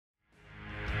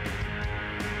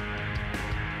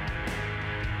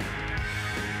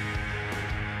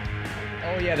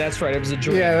yeah, that's right. It was a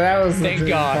dream. Yeah, that was the Thank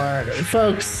dream God. part.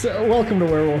 Folks, welcome to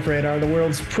Werewolf Radar, the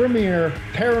world's premier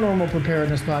paranormal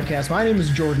preparedness podcast. My name is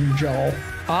Jordan Joel.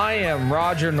 I am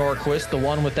Roger Norquist, the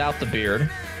one without the beard.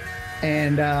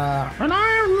 And I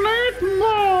am Nate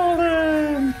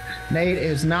Mullen. Nate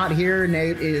is not here.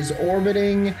 Nate is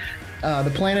orbiting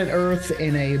the planet Earth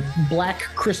in a black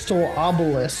crystal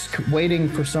obelisk, waiting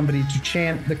for somebody to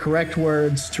chant the correct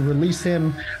words to release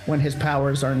him when his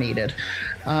powers are needed.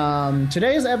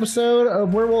 Today's episode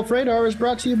of Werewolf Radar is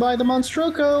brought to you by the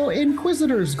Monstroco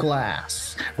Inquisitor's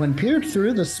Glass. When peered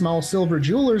through the small silver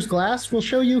jeweler's glass will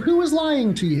show you who is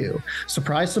lying to you.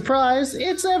 Surprise, surprise,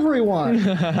 it's everyone.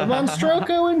 The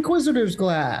Monstroco Inquisitor's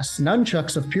Glass.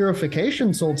 Nunchucks of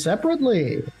purification sold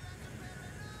separately.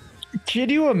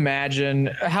 Could you imagine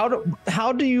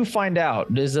how do you find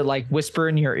out? Is it like whisper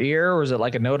in your ear, or is it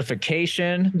like a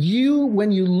notification?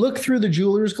 When you look through the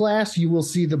jeweler's glass, you will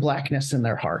see the blackness in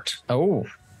their heart. Oh,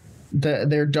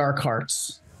 their dark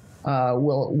hearts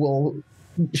will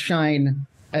shine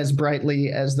as brightly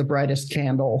as the brightest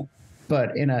candle,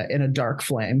 but in a dark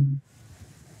flame.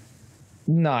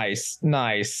 Nice.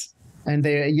 And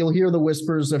you'll hear the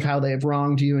whispers of how they have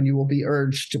wronged you, and you will be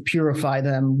urged to purify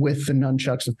them with the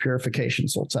nunchucks of purification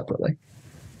sold separately.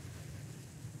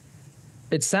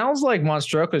 It sounds like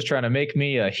Monstroco is trying to make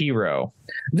me a hero.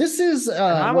 This is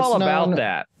I'm all about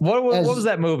that. What was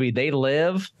that movie? They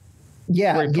Live?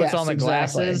 Yeah, where he puts on the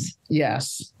exactly. glasses?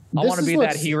 Yes. I want to be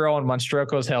that hero, and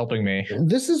Monstroco's helping me.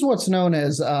 This is what's known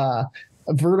as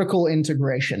vertical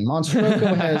integration.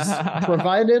 Monstroco has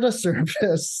provided a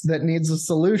service that needs a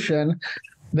solution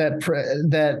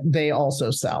that they also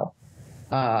sell.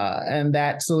 And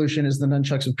that solution is the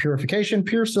nunchucks of purification,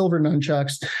 pure silver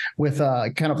nunchucks with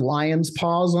kind of lion's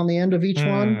paws on the end of each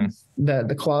one that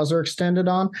the claws are extended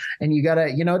on. And you gotta,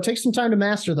 it takes some time to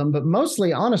master them, but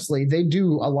mostly, honestly, they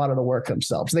do a lot of the work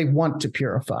themselves. They want to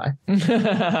purify.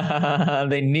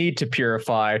 They need to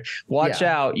purify. Watch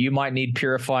out. You might need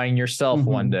purifying yourself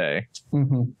one day.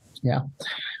 Mm-hmm. Yeah.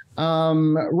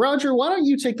 Roger, why don't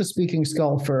you take the speaking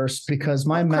skull first, because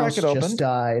my mouse just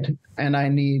died and I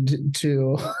need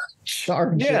to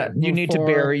charge it. You need to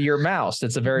bury your mouse.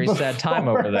 It's a very sad time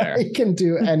over there. I can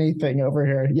do anything over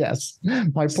here. Yes.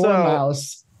 My poor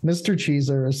mouse, Mr.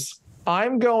 Cheezers.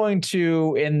 I'm going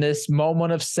to, in this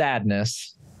moment of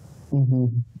sadness,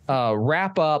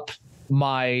 wrap up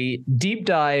my deep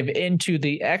dive into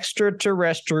the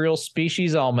extraterrestrial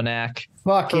species almanac.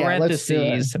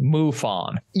 Parentheses,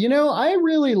 MUFON. I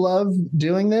really love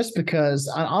doing this because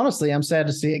honestly, I'm sad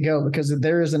to see it go, because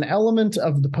there is an element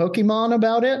of the Pokemon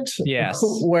about it. Yes.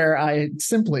 Where I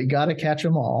simply got to catch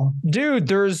them all.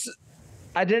 Dude,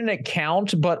 I didn't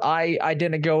count, but I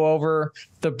didn't go over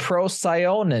the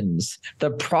Procyon,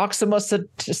 the Proxima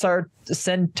Centaurians,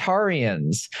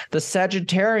 the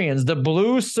Sagittarians, the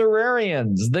Blue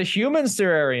Cerarians, the Human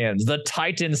Cerarians, the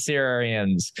Titan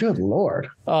Cerarians. Good Lord.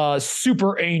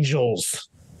 Super Angels.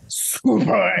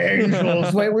 Super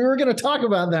Angels. Wait, we were going to talk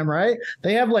about them, right?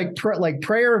 They have like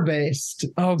prayer-based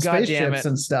spaceships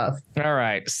and stuff. All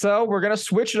right. So we're going to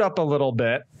switch it up a little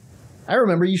bit. I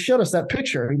remember you showed us that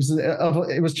picture.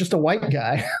 It was just a white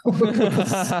guy with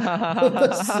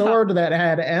a sword that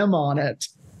had M on it.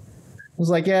 I was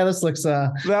like, yeah, this looks. This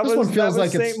one feels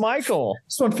like St. Michael.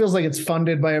 This one feels like it's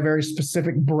funded by a very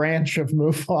specific branch of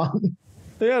MUFON.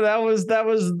 Yeah, that was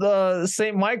the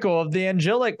St. Michael of the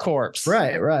Angelic Corps.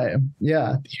 Right.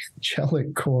 Yeah, the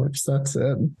Angelic Corps. That's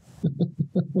it.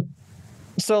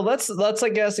 So let's I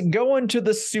guess go into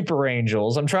the Super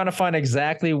Angels. I'm trying to find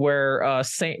exactly where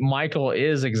St. Michael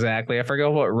is exactly. I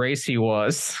forgot what race he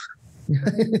was.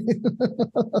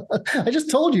 I just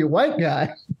told you, white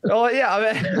guy. Oh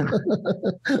yeah,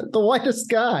 the whitest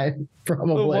guy,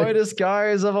 probably. The whitest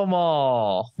guys of them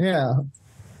all. Yeah.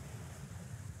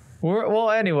 Well,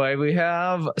 anyway, we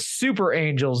have Super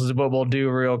Angels is what we'll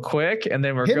do real quick, and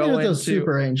then we're going to those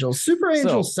Super Angels. Super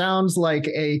Angels sounds like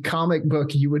a comic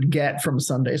book you would get from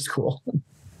Sunday school.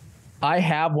 I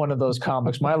have one of those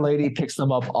comics. My lady picks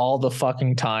them up all the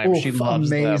fucking time. She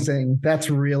loves them. Amazing. That's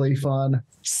really fun.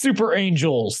 Super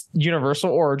Angels,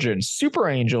 universal origin. Super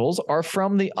Angels are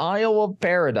from the Isle of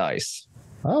Paradise.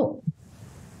 Oh.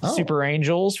 Super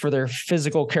Angels, for their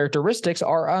physical characteristics,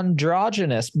 are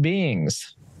androgynous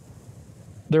beings.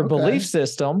 Their belief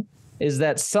system is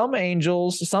that some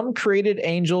created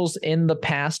angels in the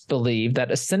past believed that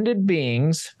ascended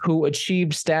beings who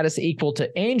achieved status equal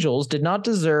to angels did not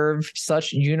deserve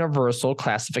such universal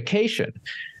classification.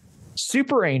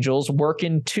 Super angels work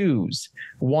in twos,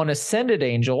 one ascended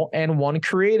angel and one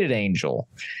created angel.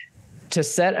 To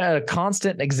set a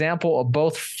constant example of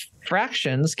both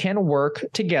fractions can work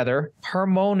together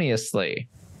harmoniously.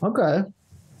 Okay.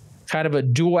 Kind of a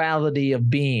duality of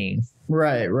being.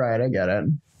 Right. I get it.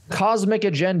 Cosmic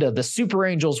agenda. The super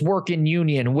angels work in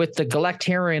union with the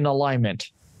Galactarian alignment.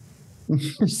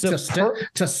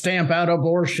 To stamp out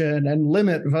abortion and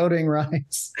limit voting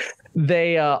rights.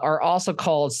 They are also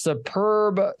called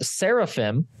superb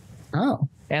seraphim. Oh.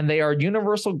 And they are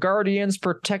universal guardians,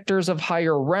 protectors of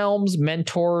higher realms,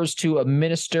 mentors to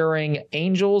administering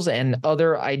angels and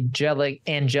other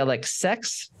angelic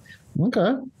sects.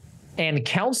 Okay. And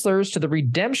counselors to the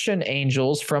redemption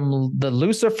angels from the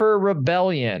Lucifer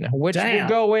Rebellion, which we'll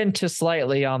go into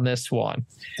slightly on this one.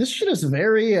 This shit is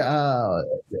very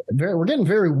we're getting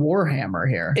very Warhammer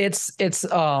here. It's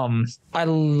I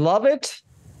love it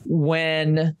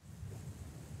when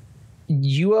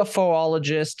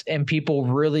UFOologists and people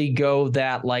really go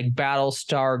that like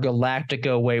Battlestar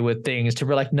Galactica way with things to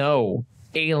be like, no,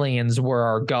 aliens were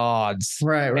our gods.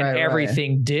 Right.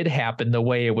 Everything did happen the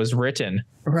way it was written.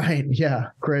 Right. Yeah.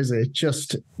 Crazy.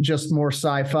 Just more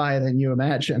sci-fi than you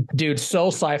imagine. Dude, so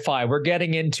sci-fi. We're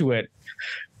getting into it.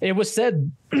 It was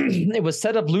said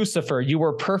of Lucifer, you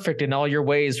were perfect in all your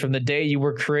ways from the day you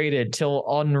were created till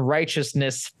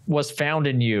unrighteousness was found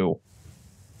in you.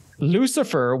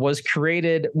 Lucifer was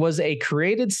a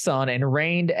created son and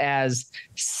reigned as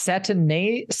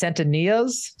Satania's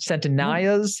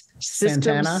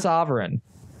system sovereign.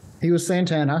 He was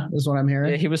Santana, is what I'm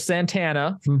hearing. Yeah, he was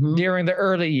Santana during the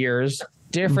early years.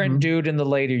 Different dude in the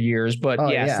later years, but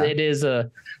it is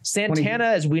a Santana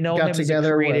as we know him as a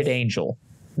created angel.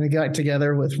 They got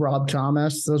together with Rob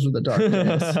Thomas. Those were the dark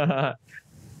days.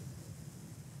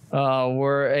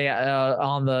 We're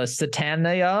on the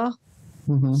Satania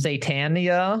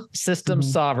system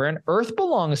sovereign. Earth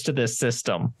belongs to this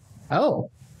system. Oh.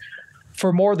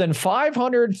 For more than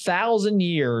 500,000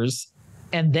 years.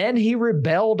 And then he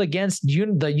rebelled against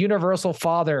the Universal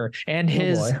Father and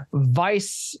his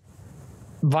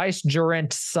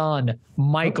vicegerent son,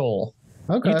 Michael.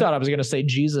 Okay. You thought I was going to say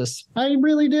Jesus. I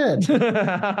really did.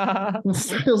 This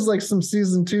feels like some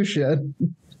season 2 shit.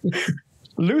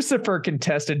 Lucifer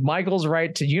contested Michael's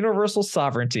right to universal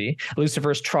sovereignty.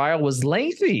 Lucifer's trial was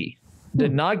lengthy.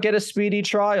 Did not get a speedy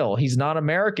trial. He's not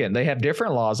American. They have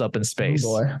different laws up in space.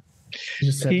 Oh boy. You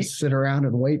just had to sit around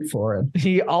and wait for it.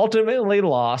 He ultimately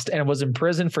lost and was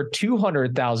imprisoned for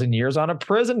 200,000 years on a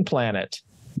prison planet.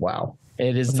 Wow.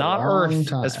 It is not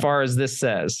Earth as far as this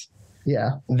says.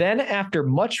 Yeah. Then after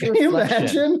much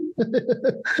reflection. Can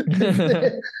you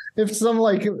imagine if some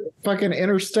like fucking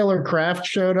interstellar craft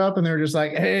showed up and they're just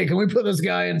like, hey, can we put this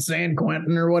guy in San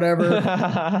Quentin or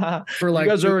whatever for like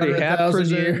you guys already have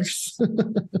years?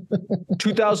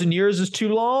 2,000 years is too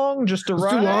long just to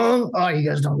ride? Too long? Oh, you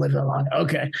guys don't live that long.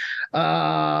 Okay.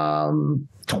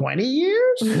 20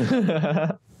 years?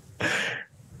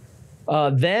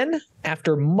 Then,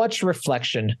 after much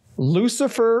reflection,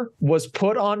 Lucifer was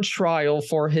put on trial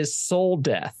for his soul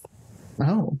death.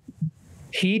 Oh.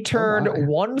 He turned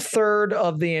 1/3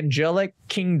 of the angelic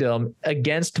kingdom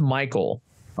against Michael.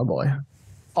 Oh, boy.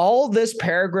 All this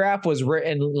paragraph was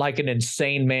written like an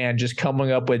insane man, just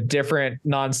coming up with different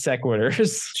non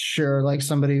sequiturs. Sure, like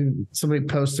somebody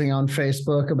posting on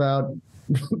Facebook about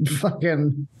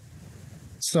fucking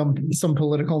some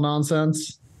political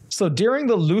nonsense. So during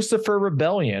the Lucifer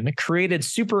Rebellion, created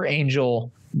super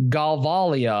angel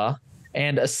Galvalia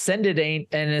and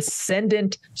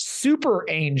ascendant super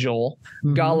angel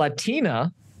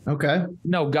Galatina. Okay.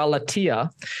 No, Galatia.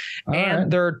 All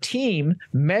and their team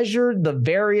measured the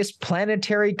various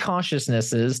planetary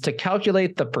consciousnesses to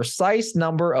calculate the precise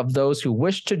number of those who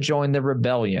wished to join the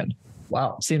rebellion.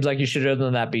 Wow. Seems like you should have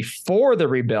done that before the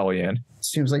rebellion.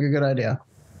 Seems like a good idea.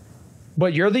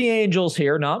 But you're the angels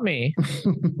here, not me.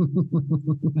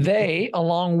 They,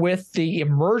 along with the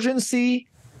emergency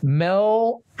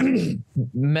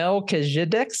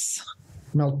Melchizedek's,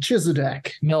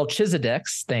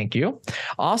 thank you,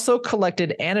 also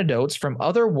collected antidotes from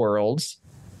other worlds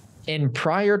in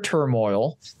prior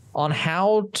turmoil on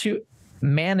how to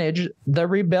manage the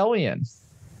rebellion.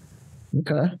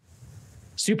 Okay.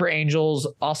 Super angels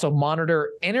also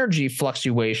monitor energy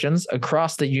fluctuations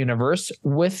across the universe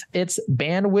with its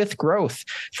bandwidth growth.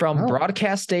 From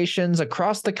broadcast stations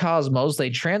across the cosmos,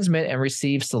 they transmit and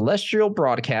receive celestial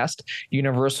broadcast,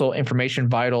 universal information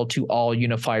vital to all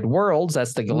unified worlds.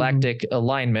 That's the galactic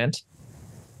alignment.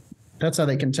 That's how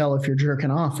they can tell if you're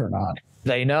jerking off or not.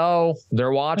 They know.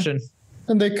 They're watching.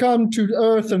 And they come to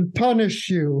Earth and punish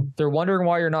you. They're wondering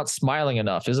why you're not smiling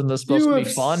enough. Isn't this supposed to be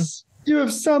fun? You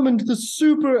have summoned the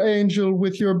super angel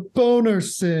with your boner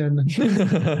sin.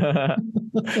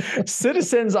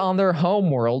 Citizens on their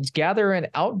homeworlds gather in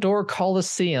outdoor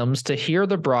coliseums to hear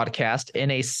the broadcast in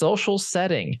a social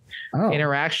setting.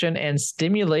 Interaction and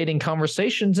stimulating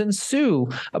conversations ensue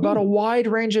about a wide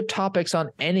range of topics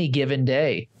on any given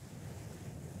day.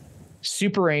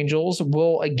 Super angels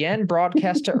will again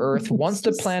broadcast to Earth once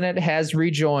the planet has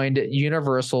rejoined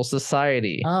universal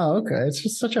society. Oh, okay. It's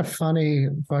just such a funny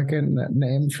fucking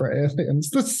name for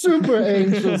aliens. The super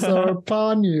angels are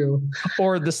upon you.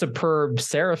 Or the superb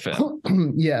seraphim.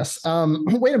 Yes.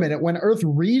 Wait a minute. When Earth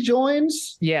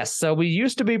rejoins? Yes. So we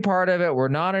used to be part of it. We're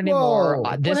not anymore.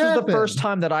 This is the first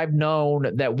time that I've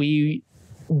known that we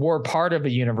were part of a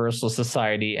universal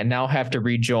society and now have to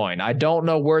rejoin. I don't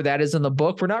know where that is in the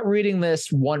book. We're not reading this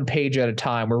one page at a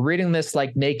time. We're reading this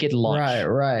like naked lunch.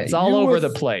 Right. It's all over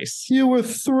the place. You were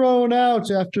thrown out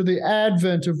after the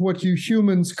advent of what you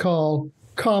humans call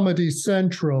Comedy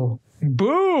Central.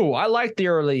 Boo! I liked the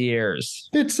early years.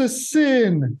 It's a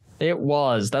sin. It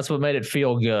was. That's what made it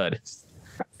feel good.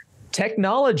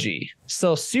 Technology.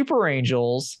 So super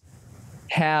angels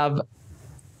have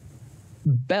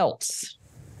belts.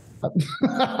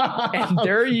 And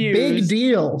they're used. Big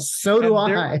deal. So do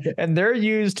I. And they're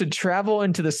used to travel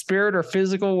into the spirit or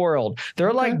physical world.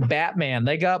 They're like Batman.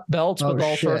 They got belts with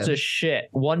all sorts of shit.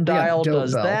 One dial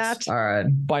does that. All right.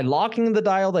 By locking the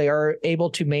dial, they are able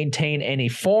to maintain any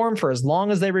form for as long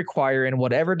as they require in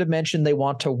whatever dimension they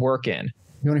want to work in.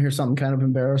 You want to hear something kind of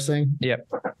embarrassing? Yep.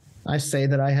 I say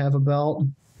that I have a belt.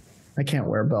 I can't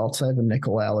wear belts. I have a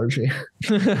nickel allergy.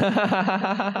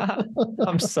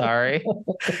 I'm sorry.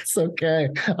 It's okay.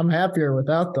 I'm happier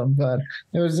without them, but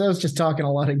I was just talking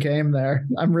a lot of game there.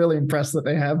 I'm really impressed that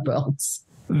they have belts.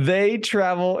 They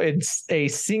travel in a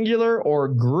singular or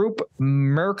group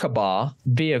Merkaba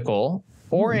vehicle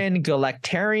or in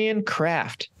Galactarian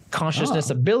craft.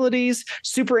 Consciousness abilities.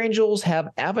 Super angels have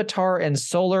avatar and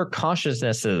solar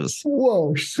consciousnesses.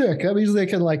 Whoa, sick. That means they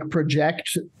can like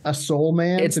project a soul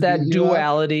man. It's that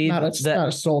duality. Not a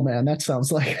soul man. That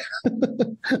sounds like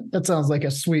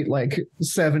a sweet like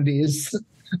 70s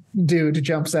dude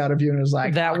jumps out of you and is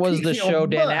like, that was the show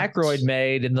Dan Aykroyd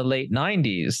made in the late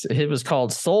 90s. It was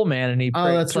called Soul Man, and he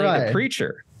played a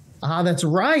preacher. That's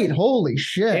right. Holy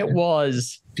shit. It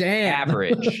was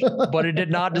average, but it did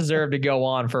not deserve to go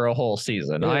on for a whole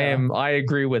season. Yeah. I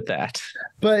agree with that.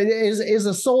 But is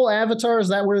a soul avatar, is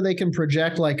that where they can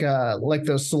project like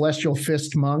those celestial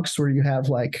fist monks where you have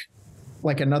like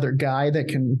another guy that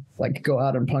can like go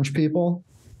out and punch people?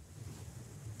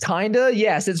 Kinda,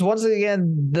 yes. It's once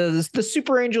again the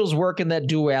super angels work in that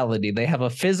duality. They have a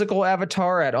physical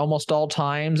avatar at almost all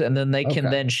times, and then they can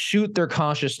then shoot their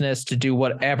consciousness to do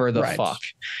whatever the fuck.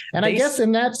 And I guess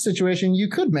in that situation, you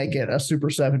could make it a super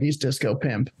 70s disco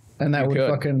pimp, and that would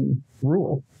fucking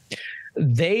rule.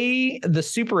 The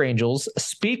super angels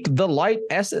speak the light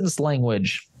essence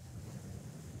language.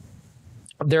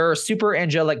 Their super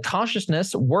angelic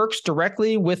consciousness works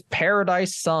directly with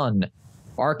Paradise Sun,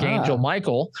 Archangel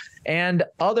Michael, and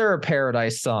other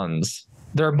Paradise Sons.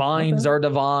 Their minds are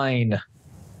divine.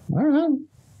 All right.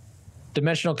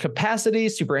 Dimensional capacity.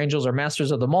 Super angels are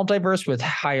masters of the multiverse with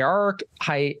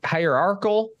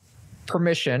hierarchical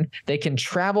permission. They can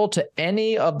travel to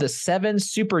any of the 7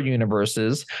 super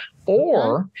universes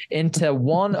or into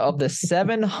one of the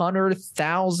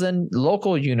 700,000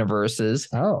 local universes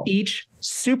each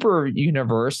super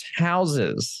universe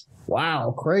houses.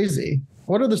 Wow, crazy.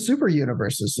 What are the super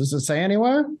universes? Does it say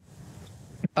anywhere?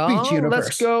 Beach universe.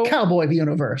 Let's go. Cowboy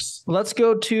universe. Let's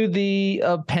go to the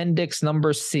appendix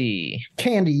number C.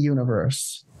 Candy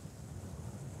universe.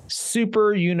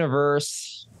 Super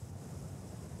universe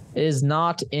is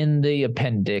not in the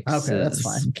appendix. Okay, that's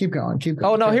fine. Keep going.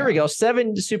 Oh, no, here we go.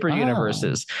 7 super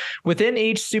universes. Within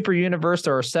each super universe,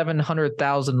 there are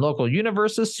 700,000 local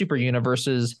universes. Super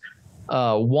universes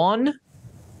 1,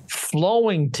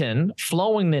 Flowington.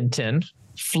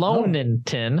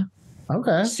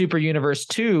 Okay. Super Universe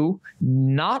 2,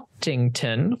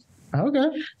 Nottington.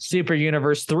 Okay. Super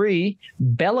Universe 3,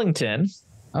 Bellington.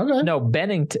 Okay. No,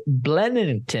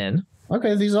 Bennington.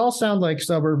 Okay, these all sound like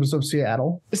suburbs of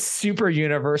Seattle. Super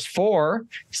Universe 4,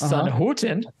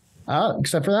 Sunhooten.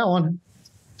 Except for that one.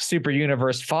 Super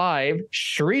Universe 5,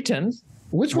 Shreeton.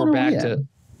 Which one are we at?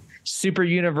 Super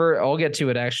Universe, I'll get to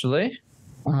it actually.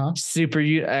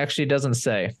 Actually doesn't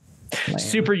say. Lame.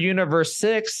 Super Universe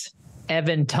 6,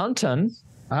 Evantunton.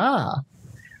 Ah.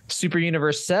 Super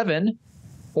Universe 7,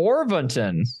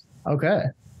 Orvonton. Okay.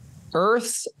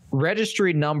 Earth's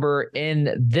registry number in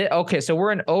the so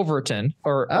we're in Overton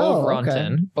or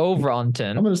Overton.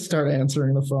 Overton. I'm going to start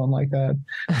answering the phone like that.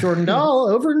 Jordan Dahl,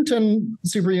 Overton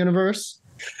Super Universe.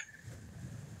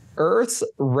 Earth's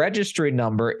registry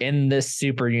number in this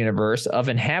super universe of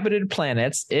inhabited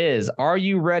planets is, are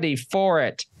you ready for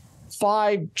it?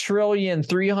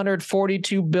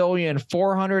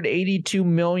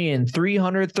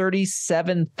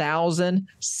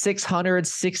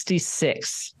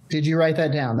 5,342,482,337,666. Did you write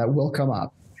that down? That will come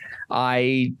up.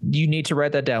 You need to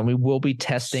write that down. We will be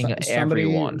testing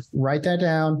everyone. Write that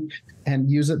down and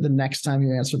use it the next time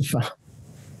you answer the phone.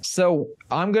 So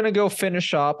I'm going to go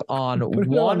finish up on Put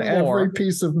one on more. Every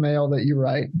piece of mail that you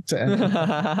write to end.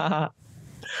 I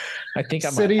think I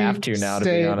might have to now, to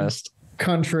be honest.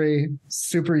 Country,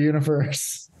 super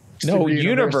universe. No,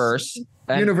 universe.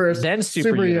 Universe. Then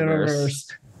super universe.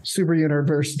 Super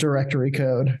universe directory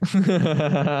code.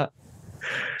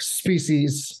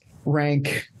 Species,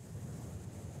 rank,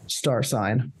 star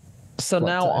sign. So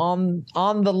now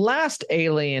on the last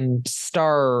alien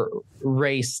star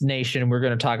race nation we're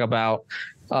going to talk about,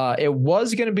 it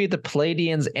was going to be the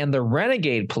Pleiadians and the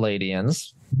Renegade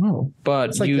Pleiadeans. Oh,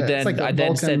 but you I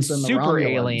then said super Romulans.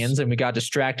 aliens, and we got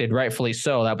distracted, rightfully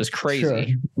so. That was crazy. Sure.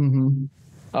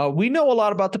 Mm-hmm. We know a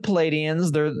lot about the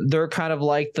Pleiadians. They're kind of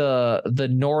like the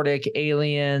Nordic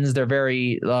aliens. They're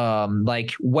very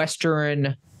like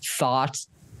Western thought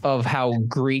of how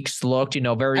Greeks looked,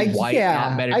 very white,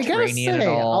 not Mediterranean at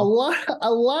all.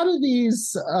 A lot of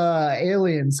these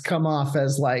aliens come off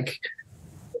as like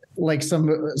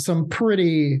some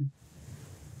pretty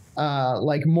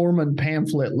like Mormon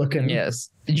pamphlet looking. Yes.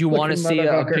 Did you want to see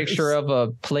a picture of a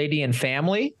Pleiadian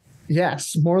family?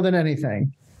 Yes, more than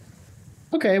anything.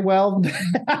 Okay, well. Go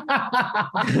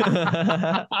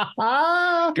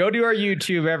to our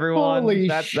YouTube, everyone.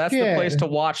 That's the place to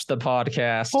watch the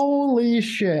podcast. Holy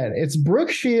shit. It's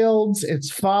Brooke Shields, it's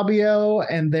Fabio,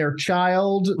 and their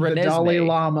child, the Dalai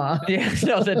Lama. Yeah,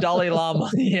 no, the Dalai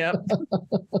Lama. Yep.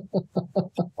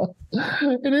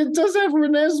 And it does have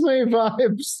Renesmee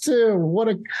vibes too.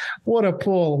 What a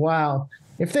pull. Wow.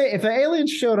 If the aliens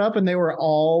showed up and they were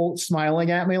all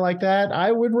smiling at me like that,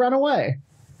 I would run away.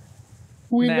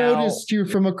 We noticed you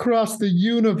from across the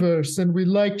universe and we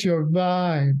liked your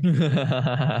vibe.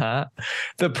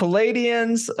 The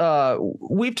Pleiadians,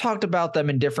 we've talked about them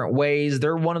in different ways.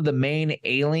 They're one of the main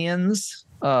alien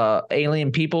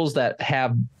peoples that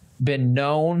have been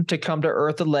known to come to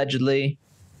Earth allegedly.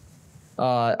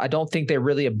 I don't think they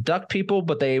really abduct people,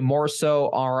 but they more so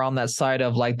are on that side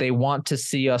of like they want to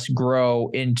see us grow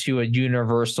into a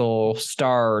universal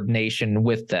star nation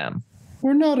with them.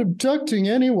 We're not abducting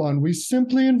anyone. We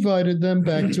simply invited them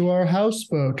back to our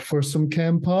houseboat for some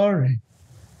Campari.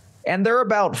 And they're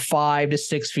about 5 to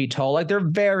 6 feet tall. Like, they're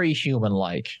very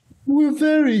human-like. We're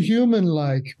very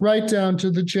human-like, right down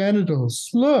to the genitals.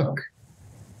 Look.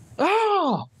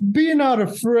 Oh! Be not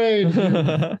afraid.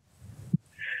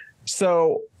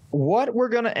 So what we're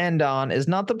going to end on is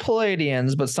not the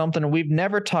Pleiadians, but something we've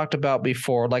never talked about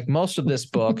before, like most of this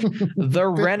book, the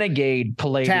Renegade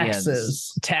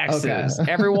Pleiadians. Taxes. Okay.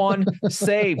 Everyone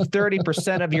save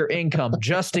 30% of your income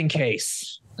just in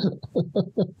case.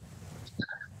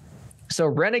 So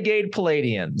Renegade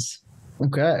Pleiadians.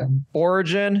 Okay.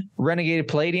 Origin, Renegade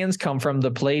Pleiadians come from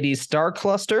the Pleiades star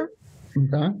cluster.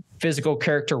 Okay. Physical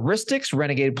characteristics,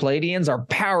 Renegade Pleiadians are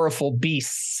powerful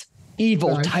beasts.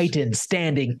 Evil titans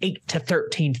standing 8 to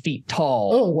 13 feet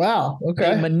tall. Oh, wow.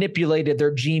 Okay. They manipulated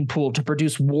their gene pool to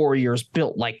produce warriors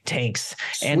built like tanks.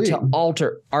 Sweet. And to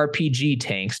alter RPG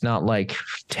tanks, not like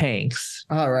tanks.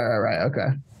 Oh, right. Okay.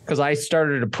 Because I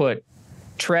started to put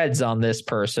treads on this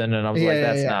person, and I was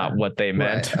that's not what they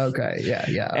meant. Right. Okay.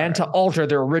 Yeah. And to alter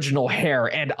their original hair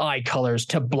and eye colors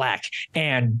to black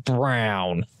and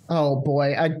brown. Oh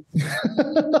boy.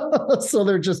 So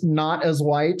they're just not as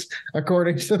white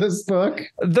according to this book.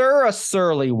 They're a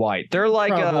surly white. They're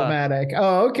like problematic.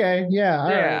 Oh, okay.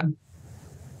 Yeah. Right.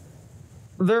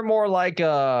 They're more like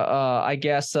I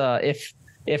guess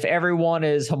if everyone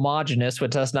is homogenous,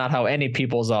 which that's not how any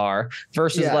peoples are,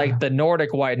 versus like the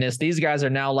Nordic whiteness, these guys are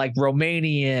now like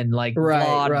Romanian, like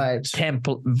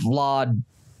Vlad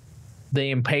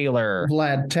the Impaler.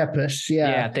 Vlad Tepes,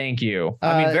 Yeah, thank you.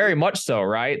 I mean, very much so,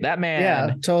 right? That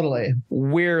man totally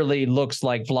weirdly looks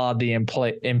like Vlad the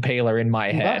Impaler in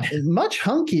my head. Much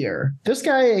hunkier. This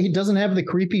guy, he doesn't have the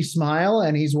creepy smile,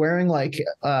 and he's wearing like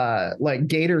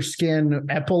gator skin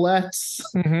epaulets.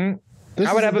 Mm-hmm.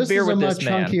 I would have a beer with this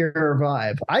man. Much hunkier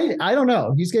vibe. I don't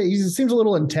know. He seems a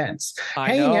little intense.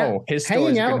 I know. His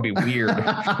story's going to be weird.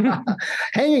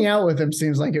 Hanging out with him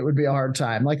seems like it would be a hard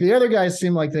time. Like the other guys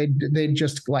seem like they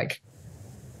just like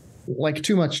like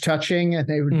too much touching and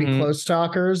they would be close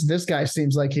talkers. This guy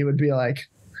seems like he would be like,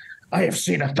 I have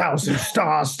seen 1,000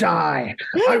 stars die.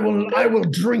 I will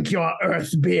drink your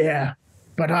earth beer,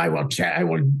 but I will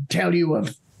tell you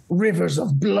of rivers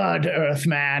of blood,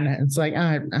 Earthman. It's like,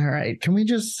 all right, can we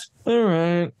just? All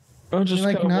right, I'll just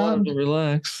like, wanted to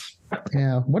relax.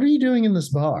 Yeah, what are you doing in this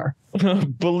bar?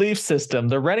 Belief system.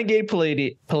 The Renegade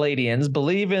Pleiadeans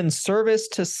believe in service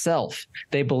to self.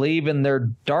 They believe in their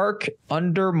dark,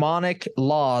 undermonic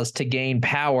laws to gain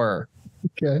power.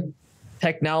 Okay.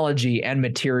 Technology and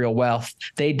material wealth.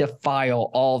 They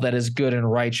defile all that is good and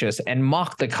righteous and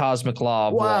mock the cosmic law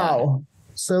of wow.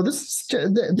 So this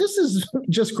is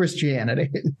just Christianity.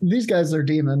 These guys are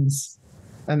demons,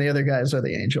 and the other guys are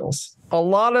the angels. A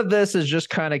lot of this is just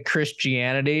kind of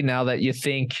Christianity now that you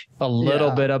think a little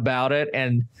bit about it.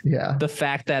 And the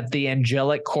fact that the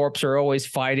angelic corps are always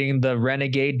fighting the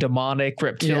renegade demonic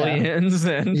reptilians.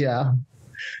 And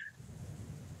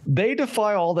they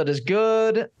defy all that is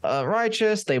good,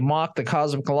 righteous. They mock the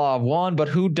cosmic law of one, but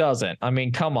who doesn't? I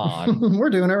mean, come on. We're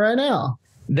doing it right now.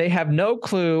 They have no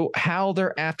clue how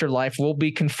their afterlife will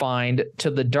be confined to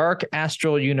the dark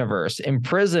astral universe,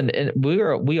 imprisoned.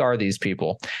 We are these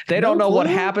people. They don't know what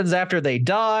happens after they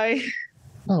die.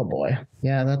 Oh, boy.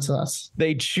 Yeah, that's us.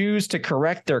 They choose to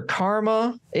correct their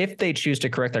karma. If they choose to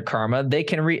correct their karma, they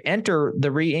can re-enter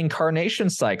the reincarnation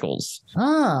cycles.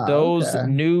 Those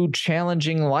new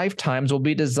challenging lifetimes will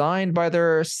be designed by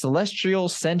their celestial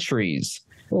centuries.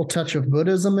 A little touch of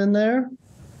Buddhism in there.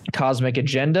 Cosmic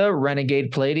agenda.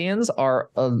 Renegade Pleiadeans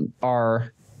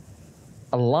are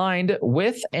aligned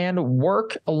with and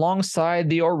work alongside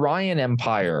the Orion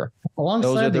Empire.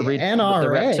 Alongside the NRA, the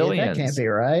reptilians. That can't be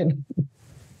right.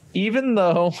 Even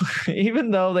though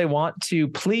they want to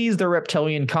please their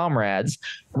reptilian comrades,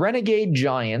 renegade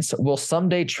giants will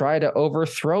someday try to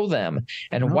overthrow them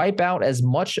and wipe out as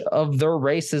much of their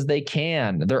race as they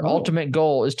can. Their ultimate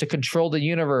goal is to control the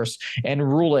universe and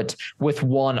rule it with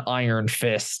one iron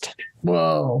fist.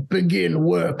 Whoa, begin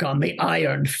work on the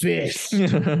iron fist.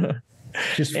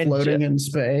 Just floating in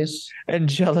space.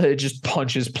 Angela just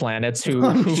punches planets who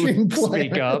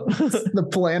speak up. The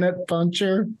planet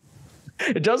puncher.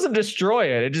 It doesn't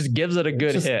destroy it. It just gives it a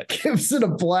good hit. Gives it a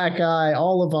black eye.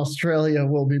 All of Australia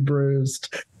will be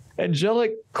bruised.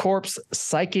 Angelic Corp's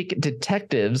psychic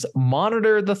detectives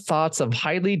monitor the thoughts of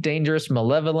highly dangerous,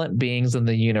 malevolent beings in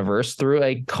the universe through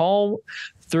a cumulative,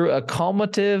 through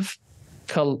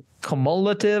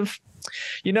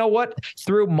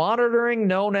monitoring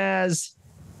known as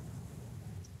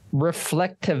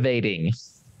reflectivating.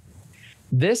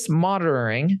 This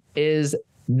monitoring is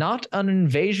not an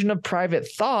invasion of private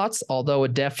thoughts, although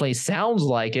it definitely sounds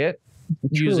like it,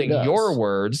 using your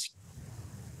words.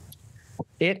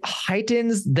 It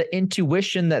heightens the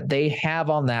intuition that they have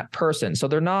on that person. So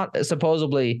they're not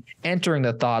supposedly entering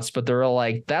the thoughts, but they're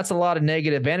like, that's a lot of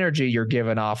negative energy you're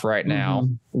giving off right now.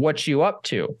 What you up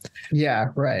to?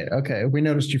 Yeah, right. Okay. We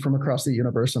noticed you from across the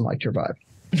universe and liked your vibe.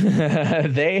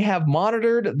 They have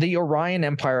monitored the Orion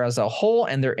Empire as a whole,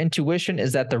 and their intuition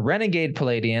is that the Renegade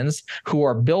Pleiadeans, who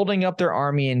are building up their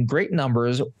army in great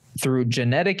numbers through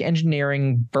genetic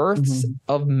engineering births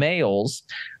of males,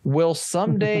 will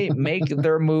someday make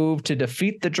their move to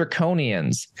defeat the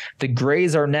Draconians. The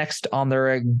Greys are next on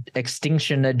their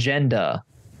extinction agenda.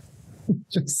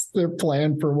 Just their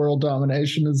plan for world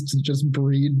domination is to just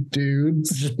breed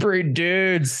dudes. Just breed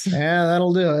dudes. Yeah,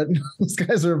 that'll do it. These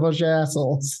guys are a bunch of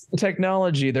assholes.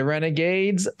 Technology. The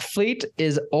Renegades fleet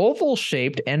is oval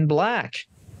shaped and black.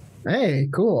 Hey,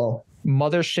 cool.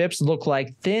 Motherships look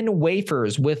like thin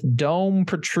wafers with dome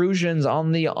protrusions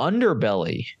on the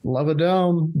underbelly. Love a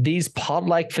dome. These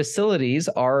pod-like facilities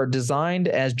are designed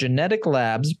as genetic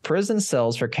labs, prison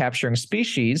cells for capturing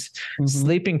species,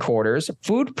 sleeping quarters,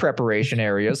 food preparation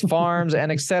areas, farms,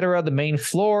 and etc. The main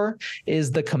floor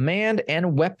is the command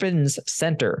and weapons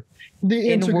center. The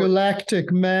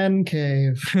intergalactic man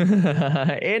cave.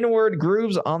 Inward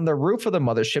grooves on the roof of the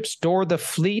mothership store the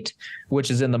fleet,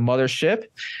 which is in the mothership.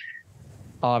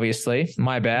 Obviously,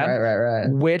 my bad. Right.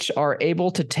 Which are able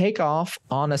to take off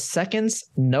on a second's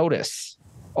notice.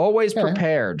 Always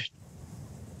prepared.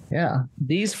 Yeah.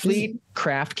 These fleet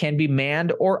craft can be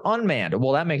manned or unmanned.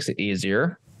 Well, that makes it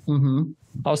easier. I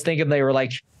was thinking they were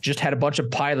like, just had a bunch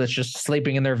of pilots just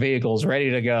sleeping in their vehicles,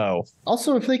 ready to go.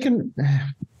 Also, if they can...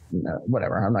 No,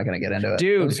 whatever. I'm not going to get into it.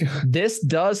 Dude, this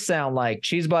does sound like,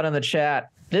 Cheesebot in the chat,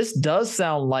 this does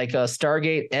sound like a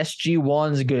Stargate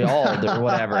SG-1's Gold or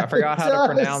whatever. I forgot how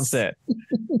to pronounce it.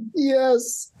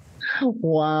 Yes.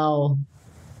 Wow.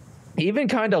 Even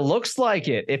kind of looks like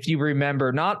it, if you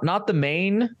remember. Not the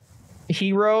main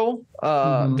hero,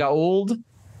 Gould.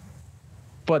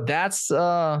 But that's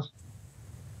dang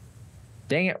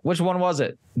it, which one was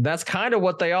it? That's kind of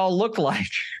what they all look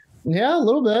like. Yeah, a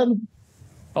little bit.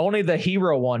 Only the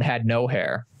hero one had no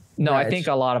hair. No, Right. I think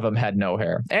a lot of them had no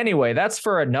hair. Anyway, that's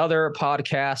for another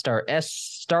podcast, our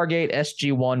Stargate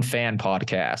SG-1 fan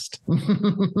podcast.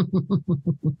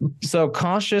 So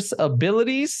consciousness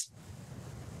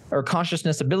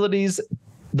abilities,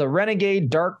 the Renegade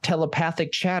dark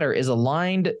telepathic chatter is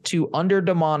aligned to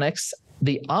underdemonics,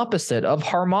 the opposite of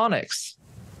harmonics.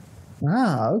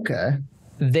 Ah, okay.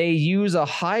 They use a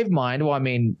hive mind. Well, I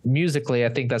mean, musically, I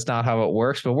think that's not how it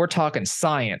works, but we're talking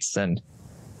science, and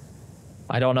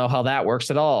I don't know how that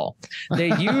works at all. They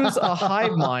use a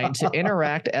hive mind to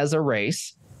interact as a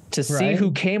race to see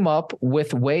who came up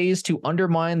with ways to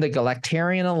undermine the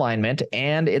Galactarian alignment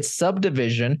and its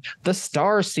subdivision, the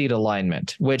star seed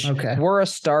alignment, which we're a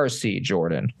star seed,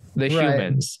 Jordan, the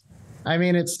humans. I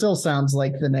mean, it still sounds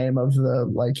like the name of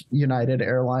the United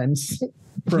Airlines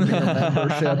premier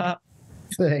membership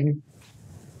thing.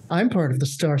 I'm part of the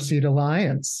Starseed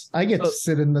Alliance. I get to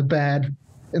sit in the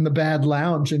bad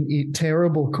lounge and eat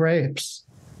terrible crepes.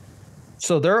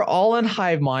 So they're all in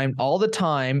hive mind all the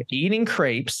time, eating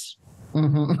crepes.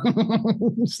 And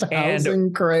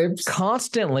crepes.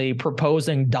 Constantly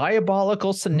proposing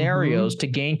diabolical scenarios to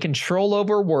gain control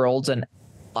over worlds and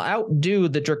outdo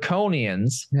the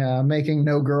Draconians. Yeah, making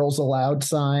no girls allowed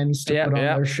signs to put on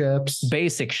their ships.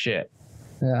 Basic shit.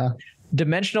 Yeah.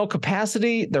 Dimensional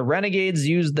capacity, the Renegades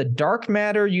use the dark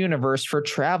matter universe for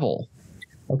travel.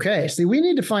 Okay, see, we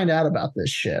need to find out about this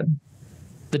shit.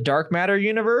 The dark matter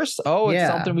universe? Oh, it's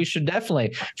something we should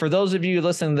definitely. For those of you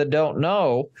listening that don't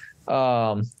know,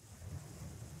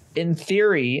 in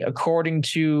theory, according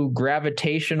to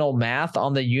gravitational math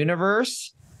on the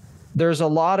universe, there's a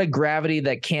lot of gravity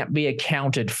that can't be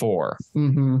accounted for.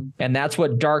 And that's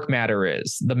what dark matter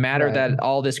is. The matter that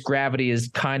all this gravity is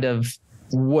kind of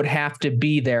would have to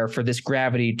be there for this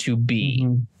gravity to be.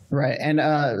 Right.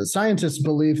 And scientists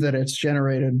believe that it's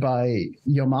generated by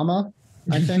Yo Mama,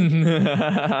 I think,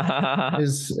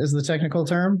 is the technical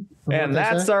term. And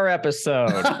that's our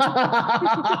episode.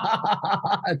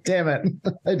 Damn it.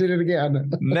 I did it again.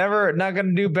 Not going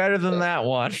to do better than that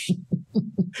one.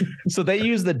 So they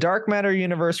use the dark matter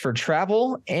universe for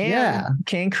travel and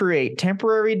can create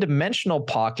temporary dimensional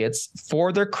pockets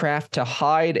for their craft to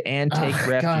hide and take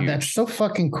refuge. God, that's so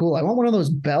fucking cool. I want one of those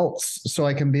belts so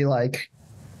I can be like,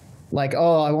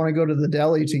 oh, I want to go to the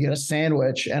deli to get a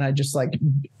sandwich, and I just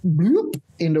bloop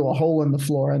into a hole in the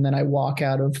floor, and then I walk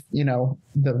out of,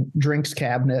 the drinks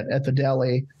cabinet at the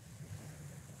deli,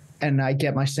 and I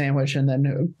get my sandwich, and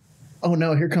then, oh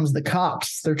no, here comes the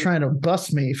cops. They're trying to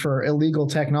bust me for illegal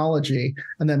technology,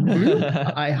 and then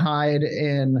bloop, I hide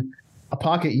in a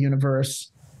pocket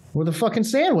universe with a fucking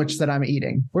sandwich that I'm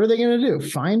eating. What are they going to do?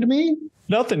 Find me?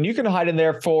 Nothing. You can hide in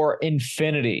there for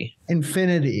infinity.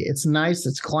 It's nice.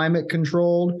 It's climate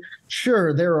controlled.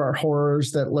 Sure, there are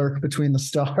horrors that lurk between the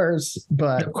stars,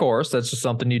 but of course, that's just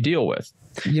something you deal with.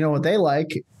 You know what they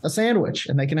like? A sandwich,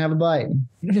 and they can have a bite.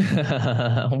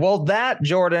 Well, that,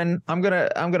 Jordan, I'm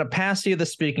gonna pass you the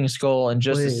speaking skull in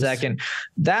just a second.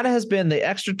 That has been the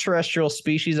Extraterrestrial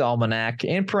Species Almanac,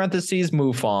 in parentheses,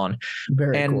 MUFON.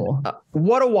 Very cool.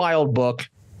 What a wild book.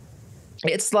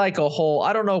 It's like a whole,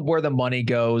 I don't know where the money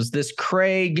goes. This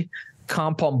Craig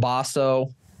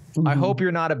Compombasso, I hope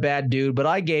you're not a bad dude, but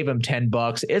I gave him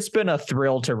 $10. It's been a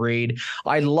thrill to read.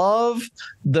 I love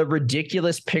the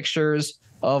ridiculous pictures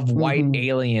of white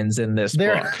aliens in this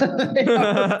book.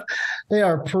 They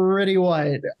are pretty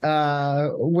white,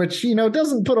 which,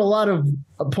 doesn't put a lot of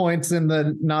points in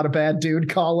the not a bad dude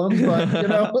column, but,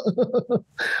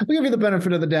 we'll give you the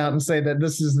benefit of the doubt and say that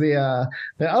this is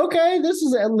this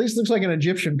is at least looks like an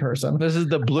Egyptian person. This is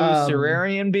the blue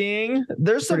Serarian being.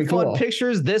 There's some fun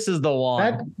pictures. This is the one.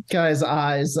 That guy's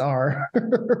eyes are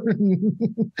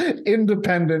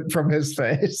independent from his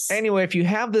face. Anyway, if you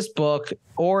have this book,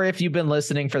 or if you've been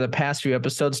listening for the past few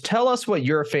episodes, tell us what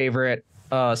your favorite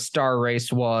star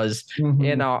race was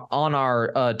on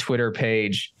our Twitter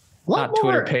page. On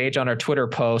our Twitter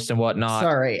post and whatnot.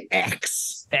 Sorry,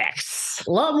 X.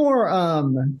 A lot more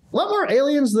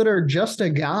aliens that are just a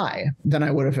guy than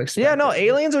I would have expected. Yeah, no,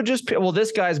 aliens are just,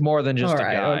 this guy's more than just a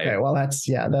guy. Okay, well, that's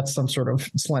some sort of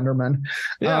Slenderman.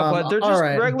 Yeah, but they're just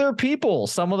regular people.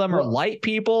 Some of them are light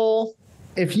people.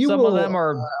 Some of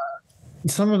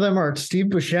them are Steve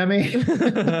Buscemi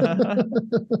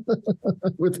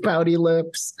with pouty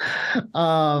lips.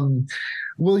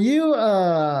 Will you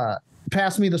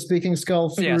pass me the speaking skull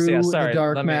through the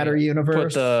dark matter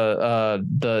universe. Put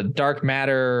the dark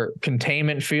matter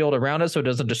containment field around it so it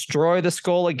doesn't destroy the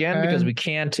skull again because we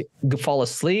can't fall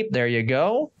asleep. There you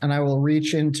go. And I will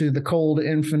reach into the cold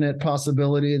infinite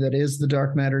possibility that is the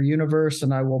dark matter universe,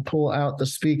 and I will pull out the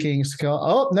speaking skull.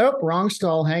 Oh, nope, wrong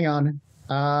skull. Hang on.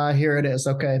 Here it is.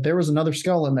 Okay, there was another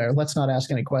skull in there. Let's not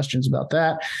ask any questions about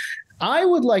that. I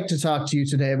would like to talk to you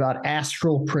today about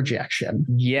astral projection.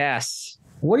 Yes.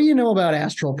 What do you know about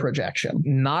astral projection?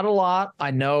 Not a lot. I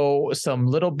know some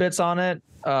little bits on it,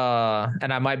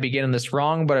 and I might be getting this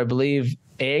wrong, but I believe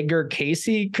Edgar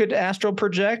Casey could astral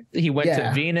project. He went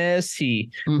to Venus.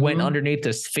 He went underneath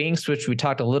the Sphinx, which we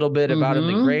talked a little bit about in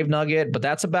the Grave Nugget, but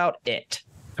that's about it.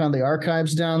 Found the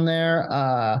archives down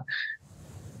there.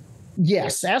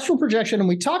 Yes, astral projection, and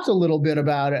we talked a little bit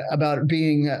about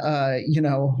being,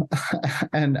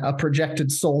 and a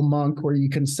projected soul monk, where you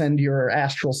can send your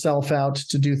astral self out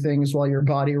to do things while your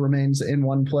body remains in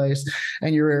one place,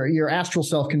 and your astral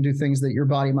self can do things that your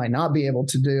body might not be able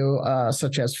to do,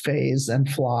 such as phase and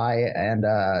fly and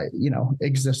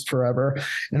exist forever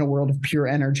in a world of pure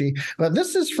energy. But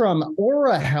this is from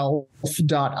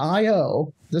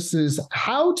aurahealth.io. This is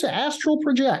How to Astral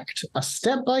Project, a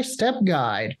step-by-step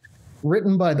guide,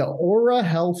 written by the Aura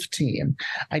Health team.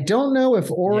 I don't know if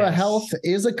Aura Health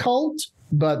is a cult,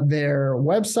 but their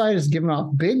website is giving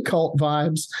off big cult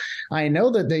vibes. I know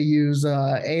that they use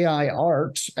AI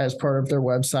art as part of their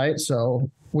website, so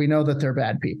we know that they're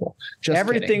bad people.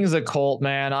 Everything's a cult,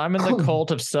 man. I'm in the cult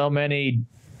of so many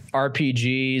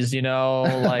RPGs,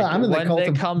 like I'm in the cult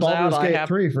of Baldur's Gate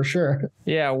 3 for sure.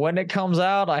 Yeah, when it comes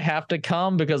out, I have to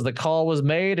come because the call was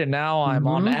made, and now I'm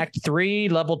on Act 3,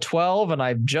 level 12, and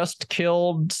I've just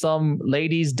killed some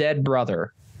lady's dead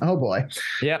brother. Oh boy.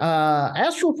 Yeah.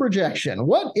 Astral projection.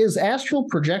 What is astral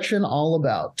projection all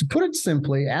about? To put it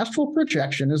simply, astral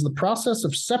projection is the process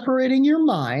of separating your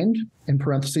mind, in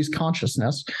parentheses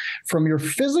consciousness, from your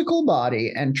physical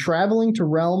body and traveling to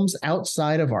realms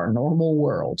outside of our normal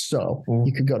world. So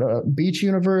you could go to Beach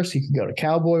Universe, you could go to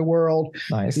Cowboy World,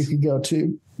 nice. You could go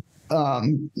to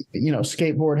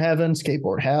skateboard heaven,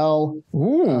 skateboard hell.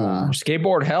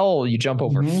 Skateboard hell, you jump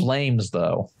over flames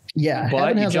though. Yeah,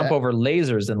 but you jump over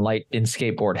lasers in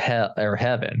skateboard hell or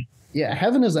heaven. Yeah,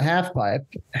 heaven is a half pipe.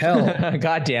 Hell,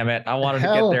 God damn it! I wanted to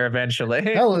get there eventually.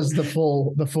 Hell is the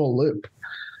full loop,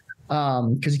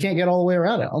 because you can't get all the way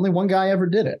around it. Only one guy ever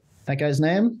did it. That guy's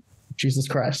name, Jesus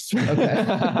Christ. Okay,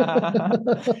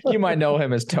 you might know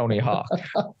him as Tony Hawk.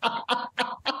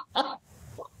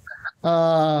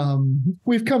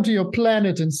 We've come to your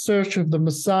planet in search of the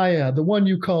Messiah, the one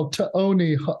you call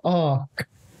Tony Hawk.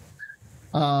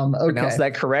 Pronounce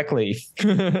that correctly.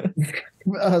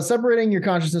 Separating your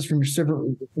consciousness from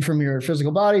your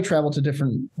physical body, travel to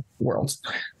different worlds.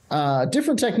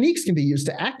 Different techniques can be used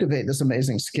to activate this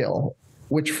amazing skill,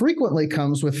 which frequently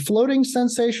comes with floating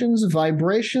sensations,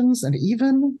 vibrations, and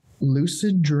even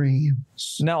lucid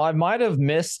dreams. Now, I might have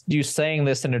missed you saying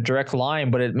this in a direct line,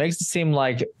 but it makes it seem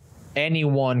like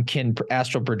anyone can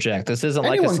astral project. This isn't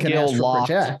like a skill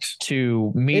locked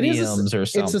to mediums or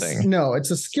something.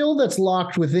 It's a skill that's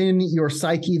locked within your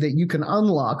psyche that you can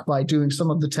unlock by doing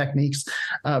some of the techniques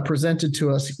presented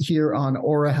to us here on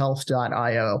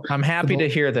aurahealth.io. I'm happy to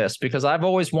hear this because I've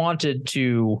always wanted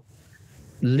to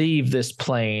leave this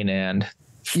plane and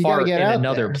fart in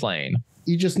another plane.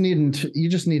 You just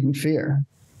needn't fear.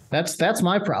 That's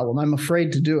my problem. I'm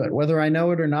afraid to do it. Whether I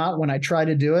know it or not, when I try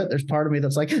to do it, there's part of me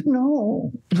that's like,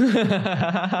 no.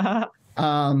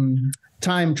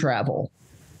 Time travel.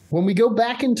 When we go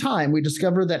back in time, we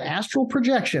discover that astral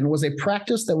projection was a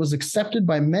practice that was accepted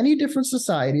by many different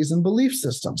societies and belief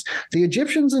systems. The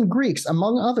Egyptians and Greeks,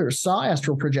 among others, saw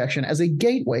astral projection as a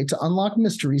gateway to unlock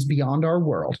mysteries beyond our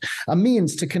world, a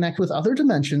means to connect with other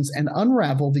dimensions and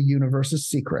unravel the universe's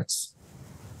secrets.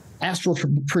 Astral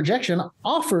projection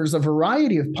offers a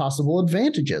variety of possible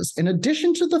advantages. In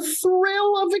addition to the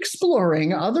thrill of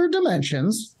exploring other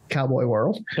dimensions, Cowboy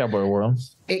World,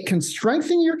 it can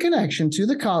strengthen your connection to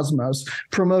the cosmos,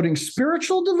 promoting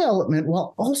spiritual development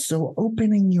while also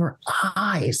opening your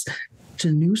eyes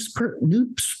to new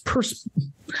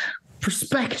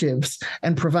perspectives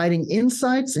and providing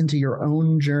insights into your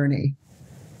own journey.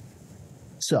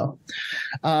 So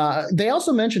they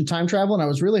also mentioned time travel, and I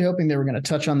was really hoping they were going to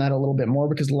touch on that a little bit more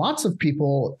because lots of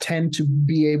people tend to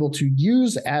be able to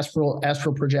use astral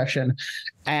projection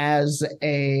as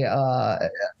a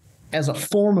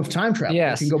form of time travel.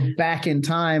 Yes. You can go back in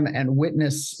time and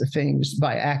witness things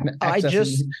by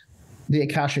accessing the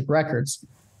Akashic records.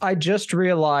 I just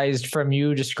realized from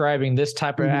you describing this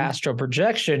type of astral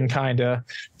projection,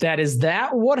 is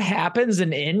that what happens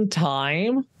in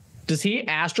time? Does he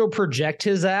astral project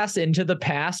his ass into the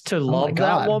past to love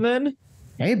that woman?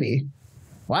 Maybe.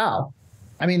 Wow.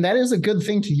 I mean, that is a good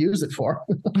thing to use it for.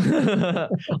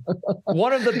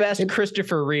 One of the best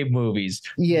Christopher Reeve movies.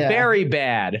 Yeah. Very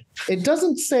bad. It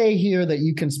doesn't say here that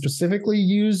you can specifically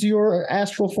use your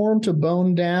astral form to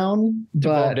bone down.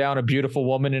 Bone down a beautiful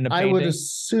woman in a painting. I would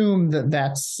assume that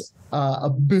that's a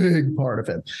big part of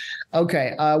it.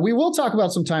 Okay. We will talk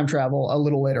about some time travel a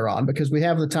little later on because we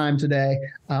have the time today.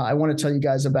 I want to tell you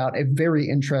guys about a very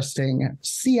interesting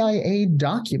CIA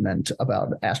document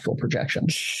about astral projection.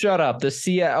 Shut up. The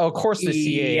CIA. Oh, of course the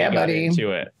CIA got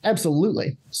into it.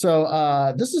 Absolutely.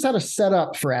 So this is how to set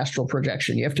up for astral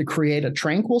projection. You have to create a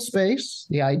tranquil space.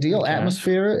 The ideal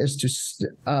atmosphere is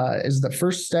the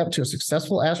first step to a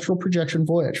successful astral projection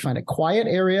voyage. Find a quiet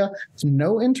area with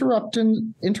no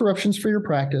interruptions for your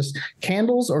practice.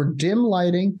 Candles or dim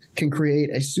lighting can create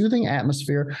a soothing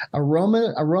atmosphere.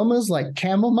 Aromas like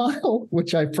chamomile,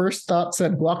 which I first thought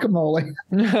said guacamole.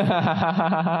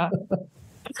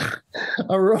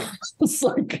 Aromas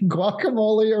like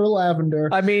guacamole or lavender.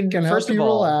 I mean, can help you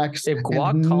relax. If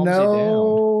guac calms you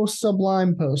down.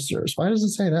 Sublime posters. Why does it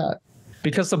say that?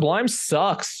 Because Sublime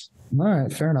sucks. All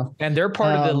right, fair enough. And they're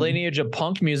part of the lineage of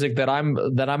punk music that I'm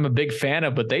a big fan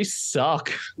of, but they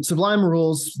suck. Sublime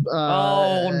rules.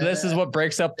 This is what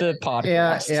breaks up the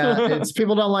podcast. Yeah. It's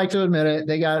people don't like to admit it.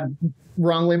 They got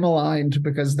wrongly maligned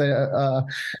because the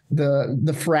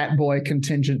frat boy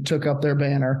contingent took up their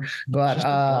banner. But just a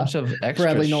bunch of extra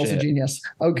Bradley Knowles a genius.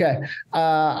 Okay.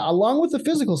 Along with the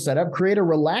physical setup, create a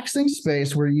relaxing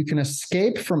space where you can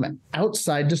escape from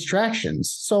outside distractions.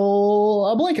 So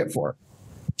a blanket fort.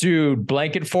 Dude,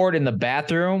 blanket fort in the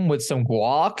bathroom with some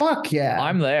guac. Fuck yeah.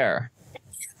 I'm there.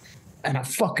 And a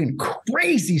fucking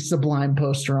crazy Sublime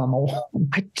poster on the wall.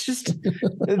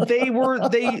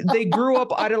 They grew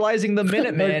up idolizing the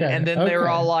Minutemen, and then they were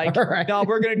all like, no,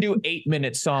 we're going to do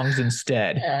 8-minute songs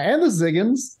instead. And the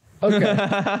Ziggins. Okay.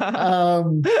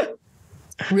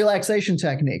 Relaxation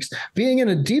techniques. Being in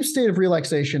a deep state of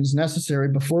relaxation is necessary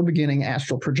before beginning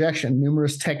astral projection.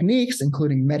 Numerous techniques,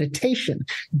 including meditation,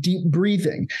 deep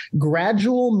breathing,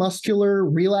 gradual muscular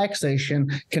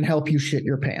relaxation, can help you shit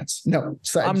your pants. No,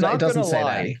 I'm not going to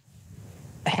lie.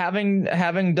 That.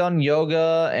 Having done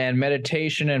yoga and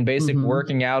meditation and basic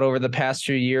working out over the past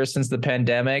few years since the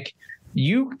pandemic,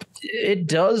 it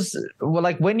does,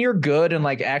 like, when you're good and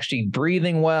like actually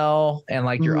breathing well and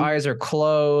like your eyes are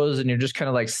closed and you're just kind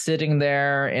of like sitting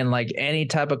there in like any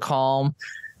type of calm,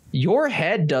 your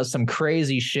head does some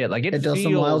crazy shit. Like it does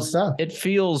some wild stuff. It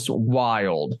feels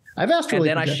wild. I've astrally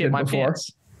projected I shit my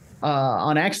pants.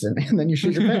 On accident, and then you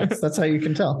shoot your pants. That's how you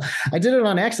can tell. I did it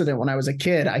on accident when I was a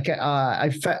kid.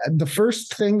 The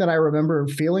first thing that I remember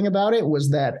feeling about it was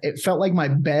that it felt like my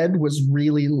bed was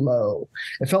really low.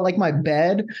 It felt like my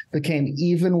bed became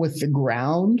even with the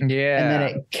ground. Yeah. And then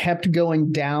it kept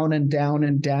going down and down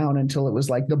and down until it was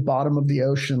like the bottom of the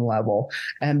ocean level.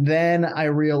 And then I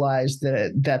realized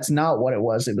that that's not what it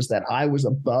was. It was that I was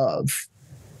above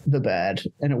the bed,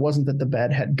 and it wasn't that the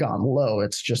bed had gone low.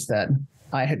 It's just that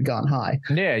I had gone high.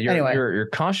 Yeah, your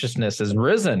consciousness has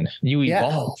risen. You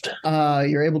evolved.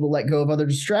 You're able to let go of other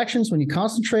distractions when you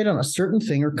concentrate on a certain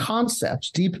thing or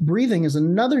concept. Deep breathing is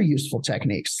another useful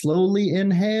technique. Slowly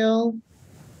inhale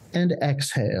and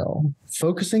exhale,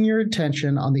 focusing your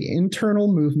attention on the internal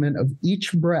movement of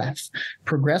each breath.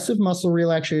 Progressive muscle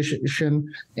relaxation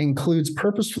includes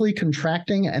purposefully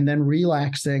contracting and then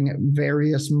relaxing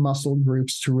various muscle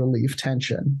groups to relieve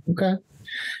tension. Okay.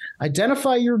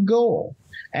 Identify your goal.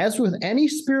 As with any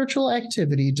spiritual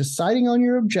activity, deciding on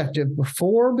your objective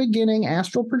before beginning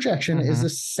astral projection is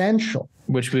essential.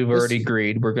 Which we've already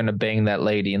agreed. We're going to bang that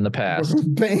lady in the past.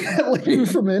 Bang that lady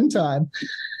from in time.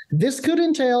 This could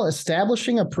entail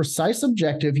establishing a precise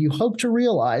objective you hope to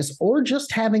realize, or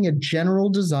just having a general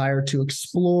desire to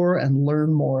explore and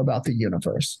learn more about the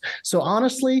universe. So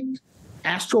honestly,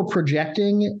 astral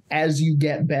projecting, as you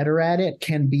get better at it,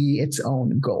 can be its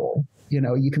own goal. You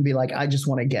know, you can be like, I just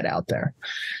want to get out there.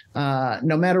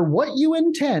 No matter what you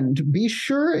intend, be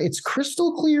sure it's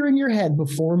crystal clear in your head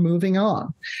before moving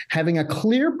on. Having a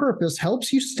clear purpose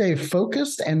helps you stay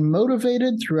focused and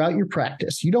motivated throughout your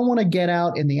practice. You don't want to get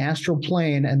out in the astral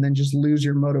plane and then just lose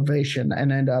your motivation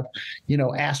and end up,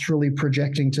 astrally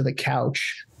projecting to the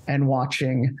couch and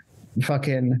watching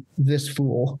fucking this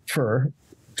fool for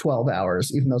 12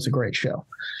 hours, even though it's a great show.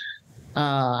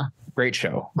 Great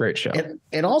show.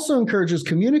 It also encourages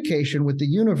communication with the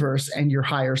universe and your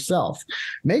higher self.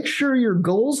 Make sure your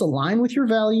goals align with your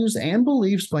values and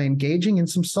beliefs by engaging in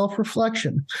some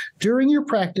self-reflection. During your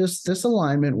practice, this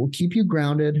alignment will keep you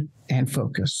grounded and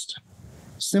focused.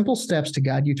 Simple steps to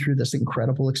guide you through this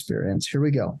incredible experience. Here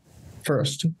we go.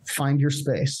 First, find your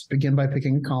space. Begin by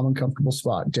picking a calm and comfortable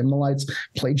spot. Dim the lights,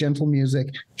 play gentle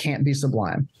music. Can't be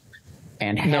sublime.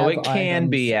 And no, it can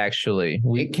be actually.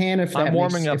 It can if I'm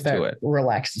warming up to it.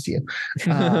 Relaxes you.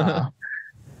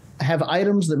 Have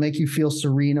items that make you feel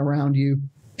serene around you.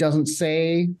 Doesn't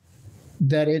say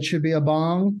that it should be a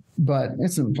bong, but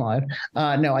it's implied.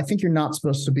 No, I think you're not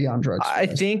supposed to be on drugs. I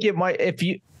think it might.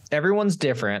 Everyone's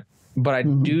different, but I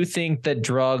do think that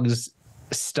drugs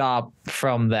stop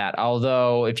from that.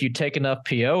 Although if you take enough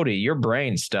peyote, your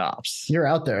brain stops. You're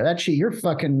out there. That shit, your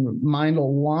fucking mind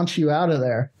will launch you out of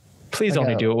there. Please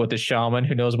only do it with a shaman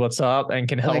who knoes what's up and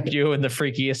can help you in the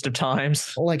freakiest of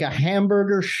times. Like a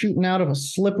hamburger shooting out of a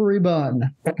slippery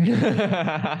bun.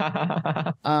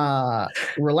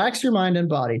 Relax your mind and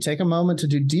body. Take a moment to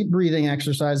do deep breathing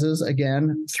exercises,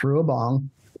 again, through a bong.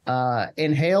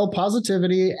 Inhale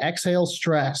positivity, exhale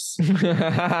stress.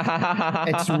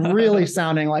 It's really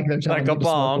sounding like they're telling you to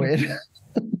smoke weed.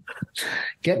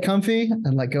 Get comfy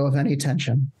and let go of any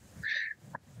tension.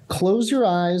 Close your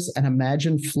eyes and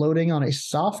imagine floating on a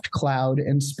soft cloud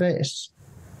in space.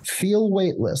 Feel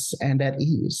weightless and at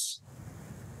ease.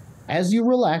 As you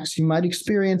relax, you might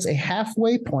experience a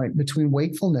halfway point between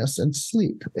wakefulness and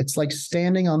sleep. It's like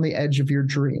standing on the edge of your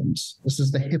dreams. This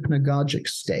is the hypnagogic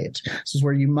state. This is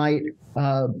where you might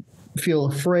feel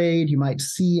afraid. You might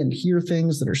see and hear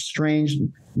things that are strange and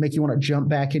make you want to jump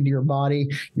back into your body.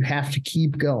 You have to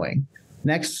keep going.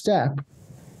 Next step,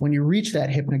 when you reach that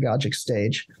hypnagogic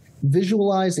stage,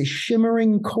 visualize a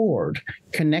shimmering cord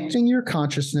connecting your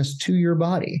consciousness to your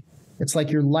body. It's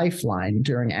like your lifeline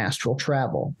during astral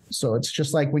travel. So it's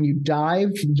just like when you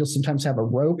dive, you'll sometimes have a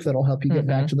rope that'll help you get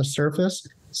back to the surface.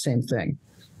 Same thing.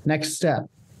 Next step,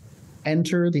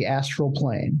 enter the astral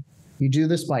plane. You do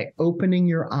this by opening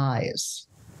your eyes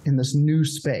in this new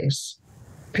space.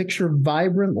 Picture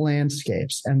vibrant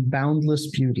landscapes and boundless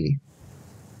beauty.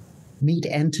 Meet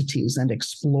entities and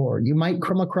explore. You might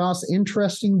come across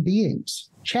interesting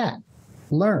beings. Chat,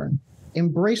 learn,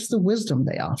 embrace the wisdom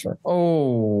they offer.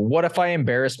 Oh, what if I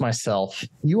embarrass myself?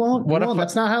 You won't.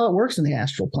 That's not how it works in the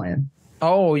astral plane.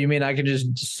 Oh, you mean I can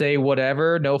just say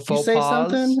whatever? No faux pas? You say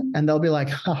something and they'll be like,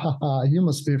 ha ha ha, you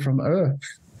must be from Earth.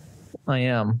 I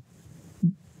am.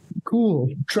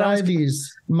 Cool. Try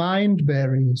these mind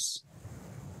berries.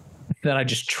 Then I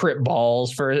just trip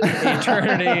balls for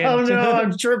eternity. Oh no,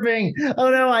 I'm tripping.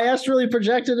 Oh no, I astrally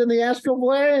projected in the astral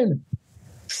plane.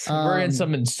 We're in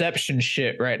some Inception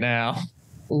shit right now.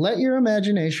 Let your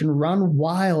imagination run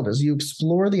wild as you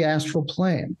explore the astral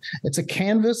plane. It's a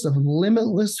canvas of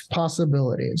limitless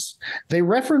possibilities. They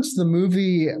reference the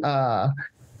movie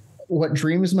What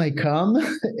Dreams May Come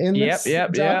in this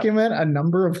document a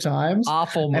number of times.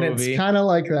 Awful movie. And it's kind of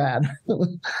like that.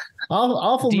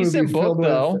 Awful decent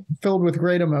movie filled with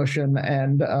great emotion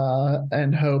and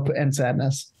hope and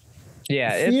sadness.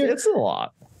 Yeah, it's a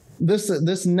lot.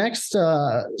 This next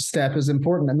step is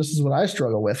important, and this is what I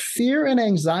struggle with. Fear and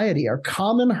anxiety are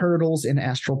common hurdles in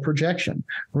astral projection.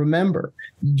 Remember,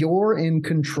 you're in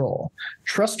control.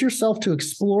 Trust yourself to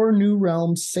explore new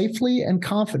realms safely and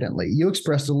confidently. You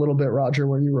expressed a little bit, Roger,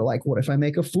 where you were like, what if I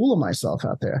make a fool of myself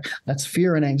out there? That's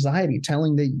fear and anxiety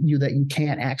telling you that you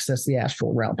can't access the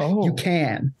astral realm. Oh. You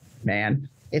can, man.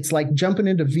 It's like jumping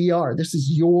into VR. This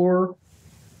is your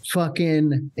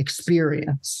fucking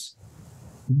experience.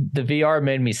 The VR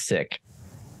made me sick.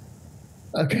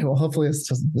 Okay, well, hopefully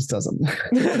this doesn't.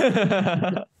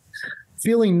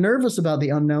 Feeling nervous about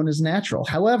the unknown is natural.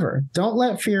 However, don't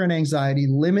let fear and anxiety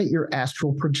limit your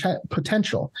astral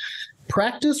potential.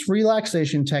 Practice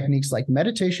relaxation techniques like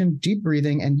meditation, deep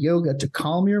breathing, and yoga to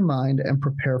calm your mind and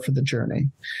prepare for the journey.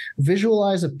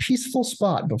 Visualize a peaceful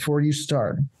spot before you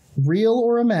start. Real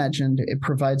or imagined, it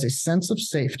provides a sense of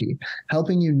safety,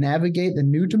 helping you navigate the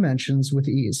new dimensions with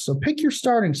ease. So pick your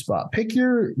starting spot, pick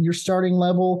your starting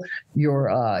level.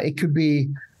 It could be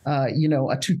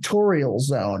a tutorial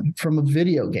zone from a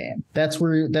video game. That's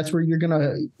where you're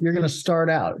gonna start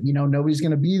out. Nobody's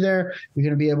gonna be there. You're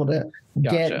gonna be able to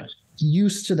get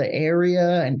used to the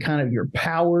area and kind of your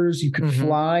powers. You can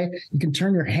fly. You can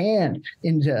turn your hand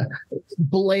into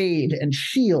blade and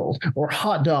shield or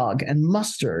hot dog and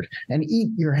mustard and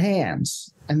eat your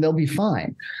hands and they'll be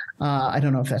fine. I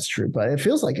don't know if that's true, but it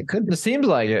feels like it could be. It seems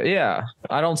like it. Yeah.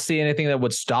 I don't see anything that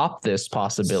would stop this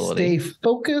possibility. Stay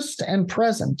focused and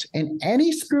present. In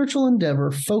any spiritual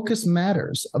endeavor, focus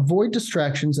matters. Avoid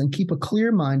distractions and keep a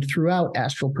clear mind throughout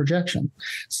astral projection.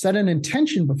 Set an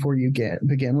intention before you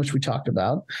begin, which we talked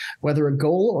about, whether a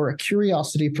goal or a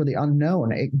curiosity for the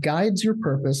unknown. It guides your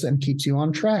purpose and keeps you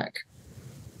on track.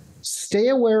 Stay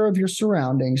aware of your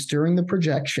surroundings during the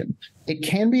projection. It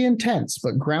can be intense,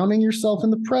 but grounding yourself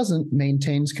in the present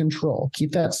maintains control.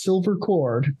 Keep that silver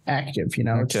cord active. You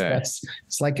know,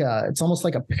 it's almost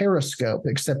like a periscope,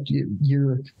 except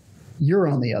you're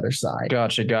on the other side.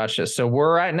 Gotcha. So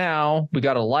we're right now, we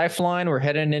got a lifeline. We're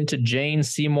heading into Jane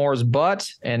Seymour's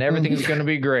butt, and everything's going to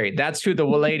be great. That's who the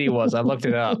lady was. I looked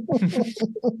it up.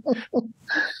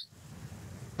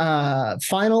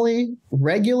 Finally,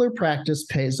 regular practice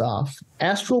pays off.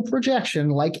 Astral projection,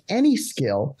 like any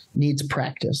skill, needs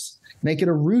practice. Make it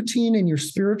a routine in your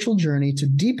spiritual journey to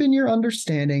deepen your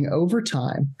understanding over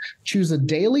time. Choose a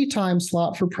daily time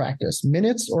slot for practice,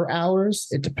 minutes or hours,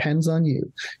 it depends on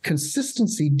you.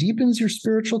 Consistency deepens your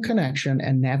spiritual connection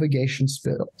and navigation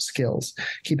skills.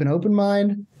 Keep an open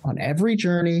mind on every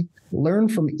journey, learn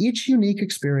from each unique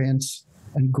experience,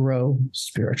 and grow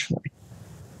spiritually.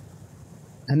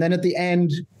 And then at the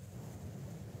end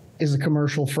is a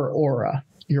commercial for Aura,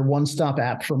 your one-stop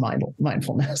app for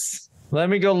mindfulness. Let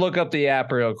me go look up the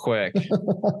app real quick.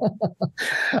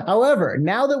 However,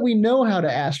 now that we know how to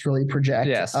astrally project,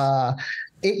 yes.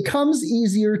 It comes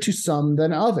easier to some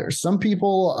than others. Some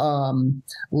people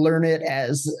learn it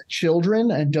as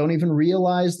children and don't even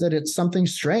realize that it's something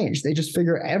strange. They just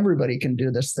figure everybody can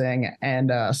do this thing.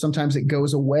 And sometimes it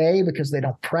goes away because they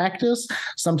don't practice.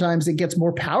 Sometimes it gets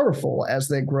more powerful as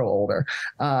they grow older.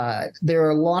 There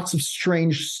are lots of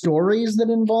strange stories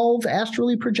that involve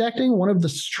astrally projecting. One of the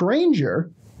stranger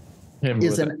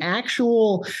is an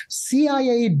actual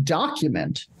CIA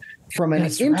document from an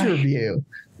interview. Right.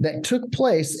 That took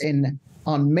place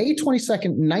on May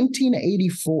 22nd,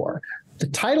 1984. The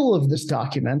title of this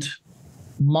document,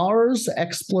 Mars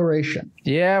Exploration.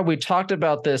 Yeah, we talked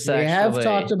about this, actually. We have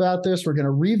talked about this. We're going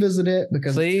to revisit it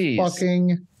because it's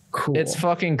fucking cool. It's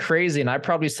fucking crazy. And I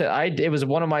probably said, it was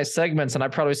one of my segments, and I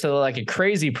probably said it like a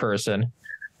crazy person,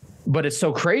 but it's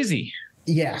so crazy.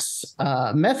 Yes.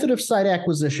 Method of site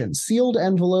acquisition, sealed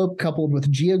envelope coupled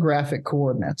with geographic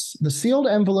coordinates. The sealed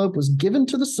envelope was given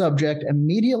to the subject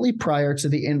immediately prior to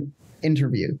the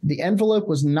interview. The envelope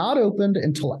was not opened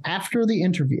until after the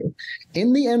interview.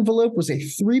 In the envelope was a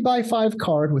 3x5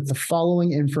 card with the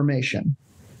following information.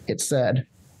 It said,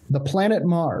 the planet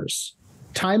Mars,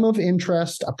 time of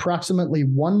interest, approximately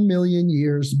 1 million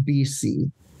years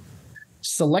BC.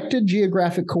 Selected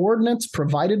geographic coordinates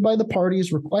provided by the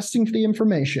parties requesting the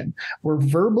information were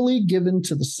verbally given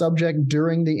to the subject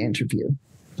during the interview.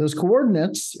 Those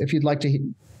coordinates, if you'd like to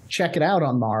check it out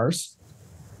on Mars,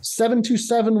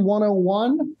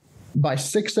 727-101 by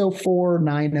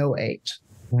 604-908.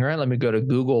 All right, let me go to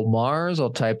Google Mars.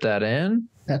 I'll type that in.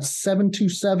 That's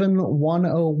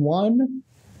 727-101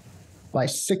 by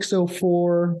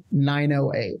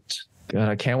 604-908. God,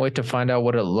 I can't wait to find out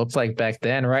what it looked like back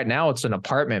then. Right now, it's an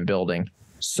apartment building.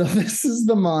 So this is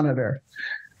the monitor.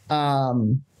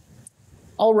 All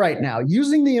right, now,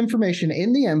 using the information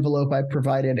in the envelope I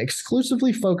provided,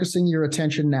 exclusively focusing your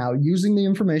attention now, using the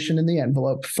information in the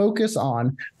envelope, focus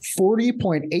on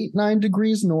 40.89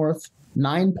 degrees north,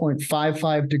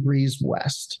 9.55 degrees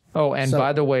west. Oh, and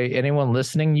by the way, anyone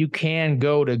listening, you can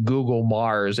go to Google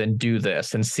Mars and do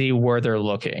this and see where they're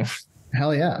looking.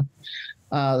 Hell yeah.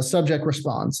 The subject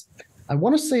responds, I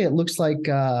want to say it looks like,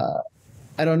 I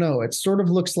don't know, it sort of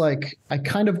looks like I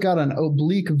kind of got an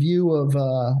oblique view of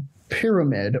a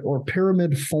pyramid or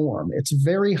pyramid form. It's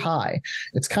very high.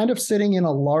 It's kind of sitting in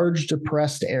a large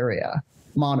depressed area.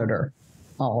 Monitor.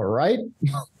 All right.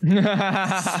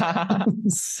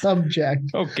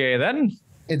 Subject. Okay, then.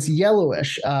 It's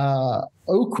yellowish,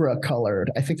 ochre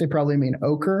colored. I think they probably mean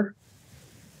ochre.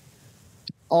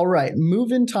 All right,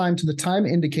 move in time to the time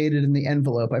indicated in the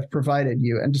envelope I've provided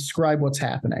you and describe what's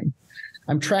happening.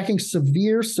 I'm tracking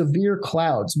severe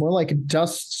clouds, more like a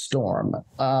dust storm.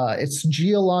 It's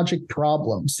geologic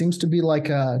problem. Seems to be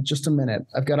like just a minute.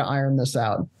 I've got to iron this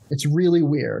out. It's really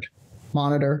weird.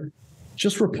 Monitor,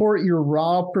 just report your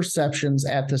raw perceptions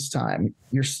at this time.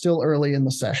 You're still early in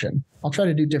the session. I'll try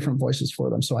to do different voices for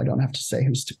them so I don't have to say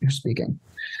who's speaking.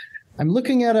 I'm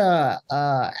looking at a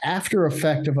after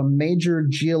effect of a major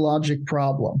geologic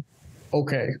problem.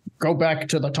 Okay, go back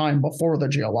to the time before the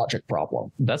geologic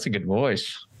problem. That's a good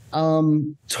voice.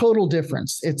 Total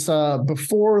difference. It's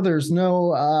before there's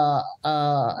no,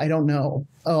 I don't know.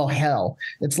 Oh, hell.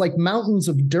 It's like mountains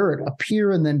of dirt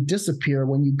appear and then disappear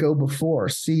when you go before.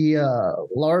 See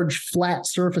large flat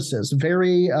surfaces,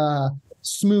 very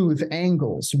smooth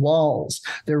angles, walls.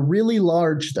 They're really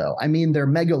large, though. I mean, they're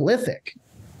megalithic.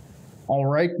 All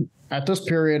right, at this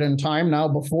period in time now,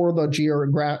 before the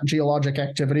geologic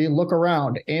activity, look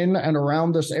around in and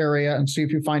around this area and see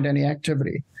if you find any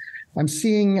activity. I'm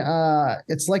seeing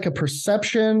it's like a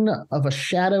perception of a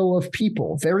shadow of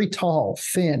people, very tall,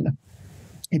 thin.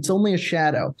 It's only a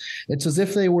shadow. It's as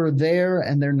if they were there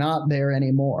and they're not there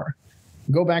anymore.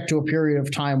 Go back to a period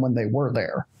of time when they were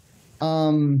there.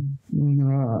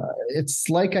 It's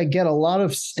like I get a lot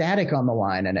of static on the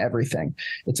line and everything.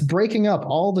 It's breaking up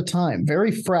all the time.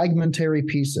 Very fragmentary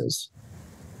pieces.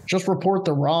 Just report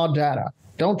the raw data.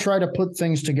 Don't try to put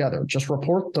things together. Just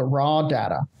report the raw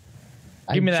data.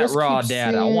 Give me that raw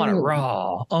data. I want it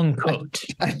raw,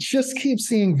 uncooked. I just keep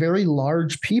seeing very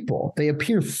large people. They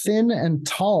appear thin and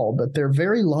tall, but they're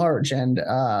very large and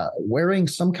wearing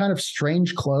some kind of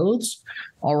strange clothes.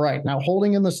 All right. Now,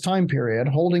 holding in this time period,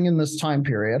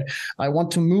 I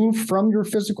want to move from your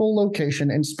physical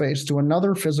location in space to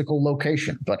another physical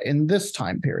location, but in this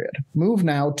time period. Move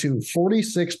now to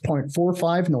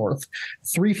 46.45 north,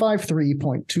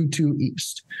 353.22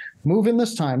 east. Move in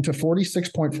this time to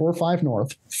 46.45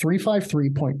 north,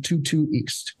 353.22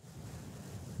 east.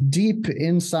 Deep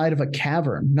inside of a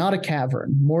cavern, not a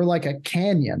cavern, more like a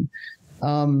canyon.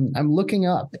 I'm looking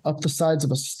up the sides of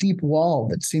a steep wall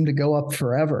that seemed to go up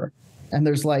forever. And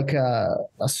there's like a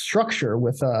structure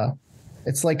with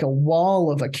it's like a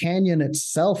wall of a canyon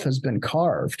itself has been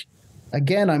carved.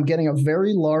 Again, I'm getting a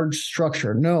very large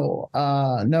structure. No,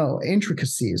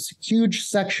 intricacies, huge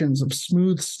sections of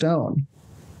smooth stone.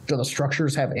 Do the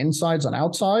structures have insides and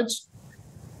outsides?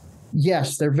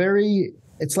 Yes,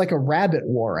 it's like a rabbit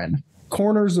warren,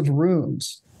 corners of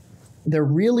rooms. They're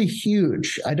really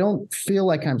huge. I don't feel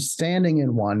like I'm standing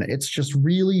in one. It's just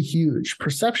really huge.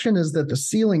 Perception is that the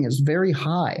ceiling is very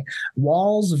high,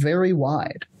 walls very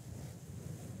wide.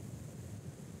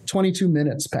 22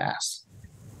 minutes pass.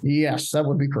 Yes, that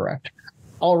would be correct.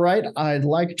 All right, I'd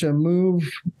like to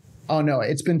move. Oh, no,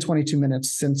 it's been 22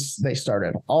 minutes since they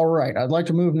started. All right, I'd like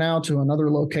to move now to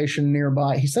another location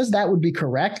nearby. He says that would be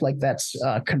correct, like that's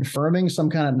confirming some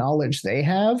kind of knowledge they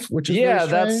have, which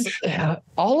is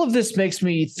all of this makes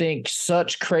me think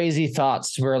such crazy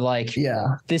thoughts where like,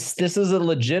 this is a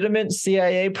legitimate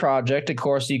CIA project. Of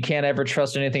course, you can't ever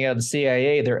trust anything out of the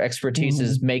CIA. Their expertise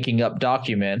is making up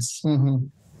documents.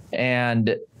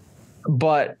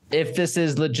 But if this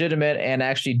is legitimate and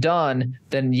actually done,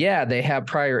 then they have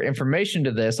prior information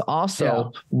to this.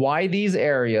 Also, why these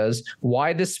areas?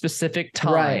 Why this specific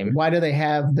time? Right. Why do they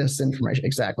have this information?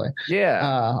 Exactly.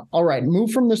 Yeah. All right. Move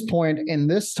from this point in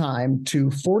this time to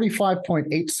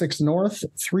 45.86 north,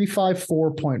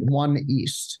 354.1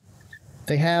 east.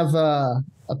 They have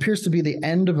appears to be the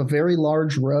end of a very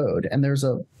large road, and there's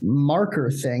a marker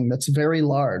thing that's very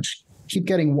large. Keep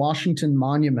getting Washington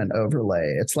Monument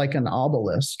overlay. It's like an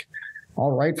obelisk.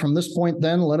 All right, from this point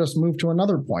then, let us move to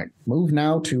another point. Move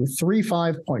now to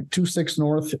 35.26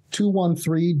 north,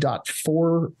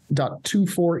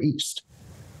 213.4.24 east.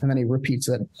 And then he repeats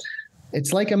it.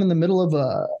 It's like I'm in the middle of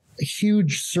a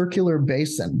huge circular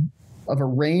basin of a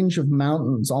range of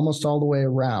mountains almost all the way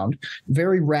around.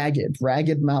 Very ragged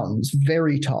mountains,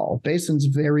 very tall. Basin's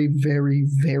very, very,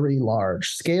 very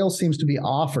large. Scale seems to be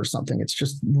off or something. It's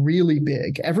just really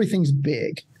big. Everything's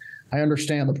big. I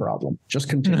understand the problem. Just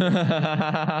continue.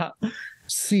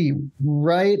 See,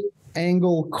 right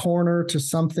angle corner to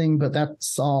something, but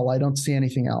that's all. I don't see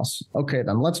anything else. Okay,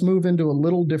 then let's move into a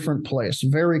little different place.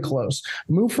 Very close.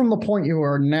 Move from the point you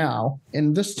are now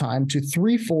in this time to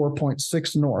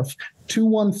 34.6 north,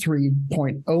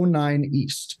 213.09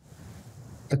 east.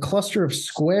 The cluster of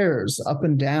squares up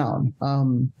and down.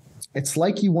 It's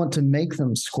like you want to make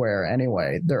them square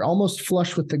anyway. They're almost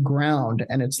flush with the ground,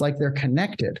 and it's like they're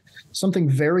connected. Something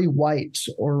very white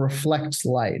or reflects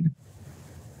light.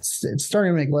 It's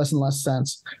starting to make less and less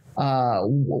sense.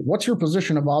 What's your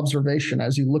position of observation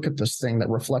as you look at this thing that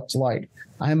reflects light?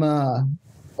 I'm a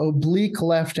oblique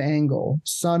left angle.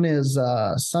 Sun is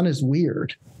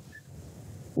weird.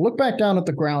 Look back down at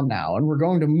the ground now, and we're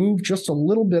going to move just a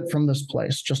little bit from this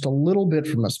place.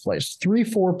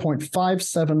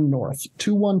 34.57 north,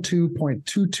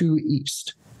 212.22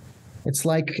 east. It's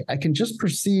like I can just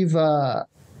perceive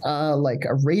like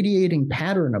a radiating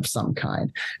pattern of some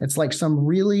kind. It's like some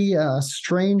really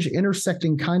strange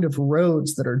intersecting kind of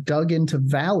roads that are dug into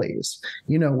valleys,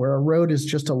 where a road is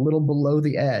just a little below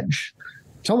the edge.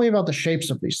 Tell me about the shapes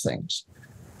of these things.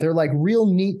 They're like real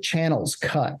neat channels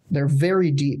cut. They're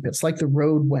very deep. It's like the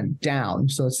road went down.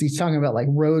 So he's talking about like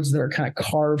roads that are kind of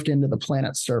carved into the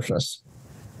planet's surface.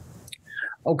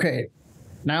 Okay,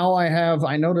 now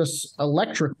I notice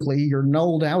electrically you're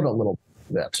nulled out a little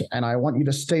bit, and I want you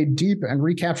to stay deep and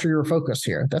recapture your focus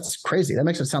here. That's crazy. That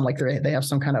makes it sound like they have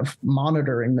some kind of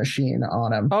monitoring machine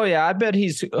on him. Oh yeah, I bet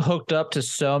he's hooked up to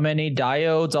so many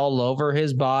diodes all over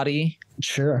his body.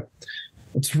 Sure.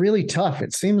 It's really tough.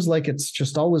 It seems like it's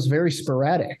just always very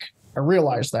sporadic. I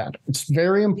realize that. It's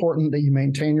very important that you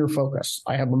maintain your focus.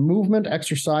 I have a movement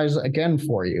exercise again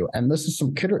for you, and this is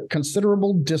some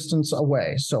considerable distance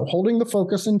away. So holding the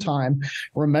focus in time,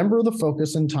 remember the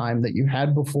focus in time that you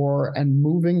had before and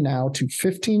moving now to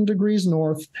 15 degrees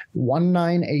north,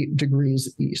 198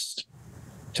 degrees east.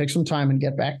 Take some time and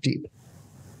get back deep.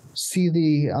 See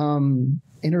the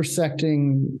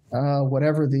intersecting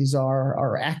whatever these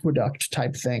are aqueduct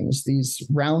type things, these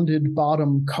rounded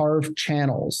bottom carved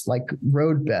channels like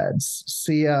roadbeds.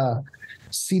 See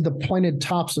the pointed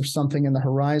tops of something in the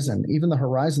horizon. Even the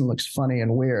horizon looks funny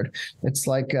and weird. It's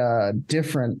like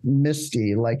different,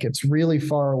 misty, like it's really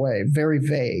far away, very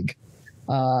vague.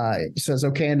 It says,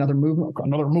 okay, another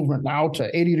movement now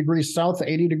to 80 degrees south,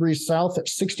 80 degrees south at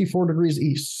 64 degrees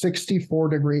east, 64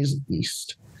 degrees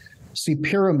east. See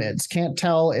pyramids. Can't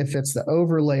tell if it's the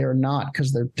overlay or not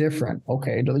because they're different.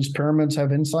 Okay, do these pyramids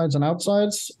have insides and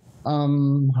outsides?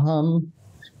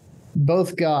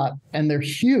 Both got, and they're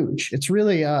huge. It's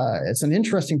really, it's an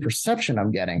interesting perception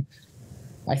I'm getting.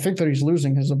 I think that he's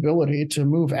losing his ability to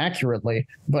move accurately,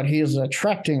 but he is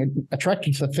attracted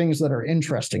to things that are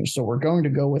interesting. So we're going to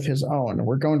go with his own.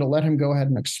 We're going to let him go ahead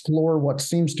and explore what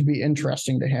seems to be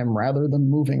interesting to him rather than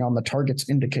moving on the targets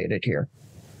indicated here.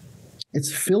 It's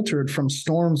filtered from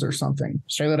storms or something.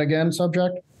 Say that again,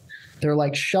 subject. They're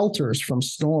like shelters from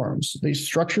storms. These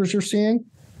structures you're seeing,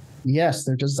 yes,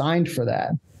 they're designed for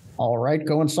that. All right,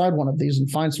 go inside one of these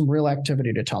and find some real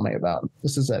activity to tell me about.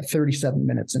 This is at 37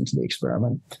 minutes into the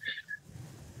experiment.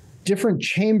 Different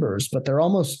chambers, but they're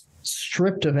almost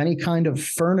stripped of any kind of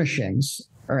furnishings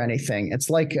or anything. It's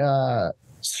like a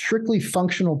strictly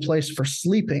functional place for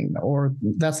sleeping, or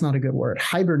that's not a good word,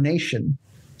 hibernation,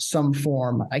 some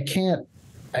form. I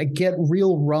get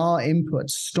real raw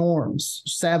inputs, storms,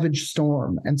 savage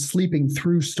storm, and sleeping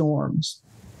through storms.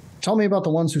 Tell me about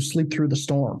the ones who sleep through the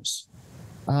storms.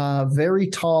 Very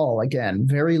tall, again,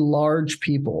 very large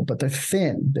people, but they're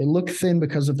thin. They look thin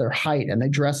because of their height, and they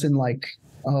dress in like,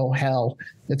 oh, hell.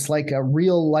 It's like a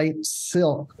real light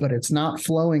silk, but it's not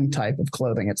flowing type of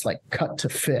clothing. It's like cut to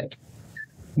fit.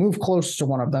 Move close to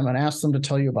one of them and ask them to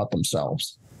tell you about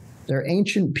themselves. They're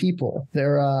ancient people.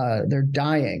 They're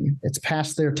dying. It's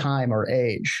past their time or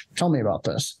age. Tell me about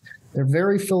this. They're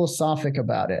very philosophic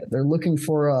about it. They're looking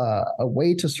for a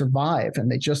way to survive, and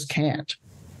they just can't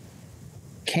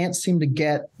seem to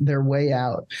get their way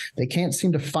out. They can't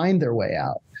seem to find their way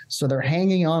out. So they're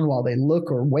hanging on while they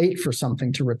look or wait for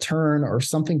something to return or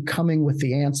something coming with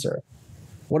the answer.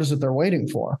 What is it they're waiting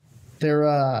for?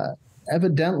 There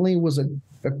evidently was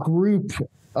a group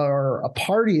or a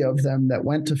party of them that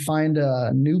went to find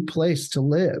a new place to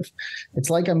live. It's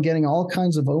like I'm getting all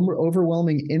kinds of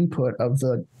overwhelming input of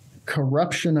the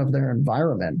corruption of their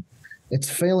environment. It's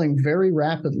failing very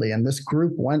rapidly, and this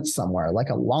group went somewhere, like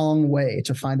a long way,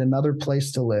 to find another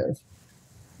place to live.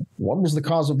 What was the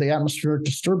cause of the atmospheric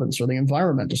disturbance or the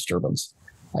environment disturbance?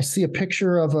 I see a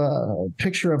picture of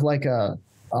like a,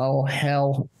 oh,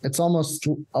 hell. It's almost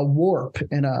a warp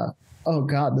in a, oh,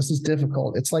 God, this is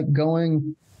difficult. It's like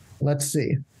going, let's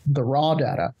see, the raw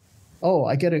data. Oh,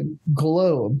 I get a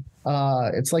globe.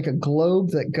 It's like a globe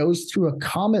that goes through a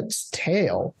comet's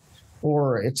tail,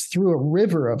 or it's through a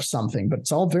river of something, but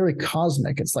it's all very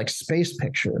cosmic. It's like space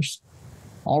pictures.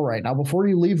 All right. Now, before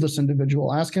you leave this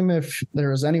individual, ask him if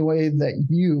there is any way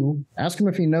that ask him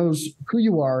if he knows who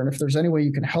you are and if there's any way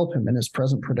you can help him in his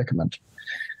present predicament.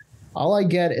 All I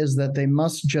get is that they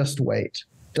must just wait.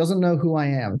 Doesn't know who I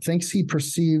am. Thinks he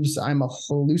perceives I'm a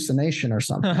hallucination or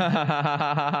something.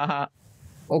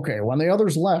 Okay. When the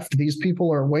others left, these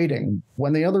people are waiting.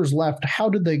 When the others left, how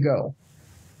did they go?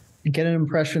 Get an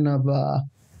impression of,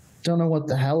 don't know what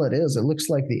the hell it is. It looks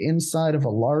like the inside of a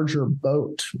larger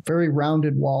boat, very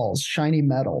rounded walls, shiny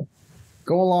metal.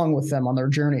 Go along with them on their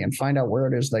journey and find out where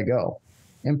it is they go.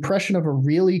 Impression of a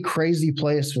really crazy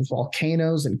place with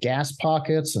volcanoes and gas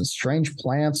pockets and strange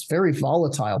plants, very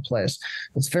volatile place.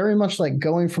 It's very much like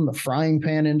going from the frying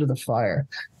pan into the fire.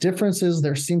 Difference is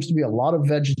there seems to be a lot of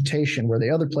vegetation where the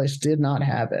other place did not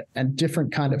have it, and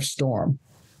different kind of storm.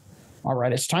 All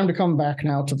right, it's time to come back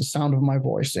now to the sound of my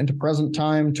voice, into present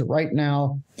time, to right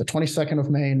now, the 22nd of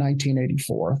May,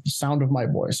 1984, the sound of my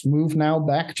voice. Move now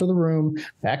back to the room,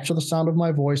 back to the sound of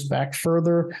my voice, back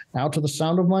further, now to the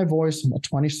sound of my voice on the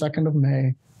 22nd of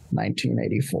May,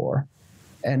 1984.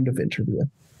 End of interview.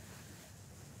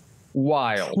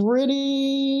 Wild.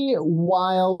 Pretty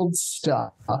wild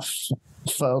stuff,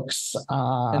 folks.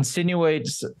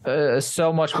 Insinuates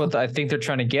so much what I think they're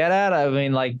trying to get at. I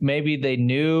mean, like maybe they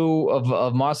knew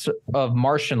of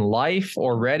Martian life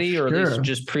already, or at least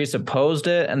just presupposed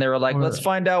it, and they were like, let's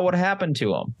find out what happened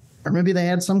to them. Or maybe they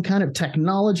had some kind of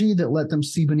technology that let them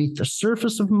see beneath the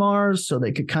surface of Mars so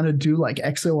they could kind of do like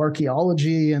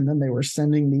exoarchaeology, and then they were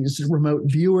sending these remote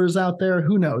viewers out there.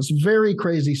 Who knows? Very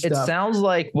crazy stuff. It sounds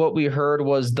like what we heard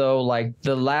was, though, like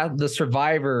the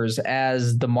survivors,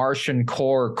 as the Martian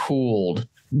core cooled.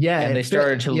 Yeah. And they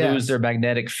started to lose their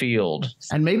magnetic field.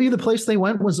 And maybe the place they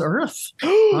went was Earth.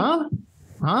 Huh?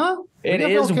 It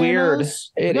is weird.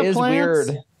 It is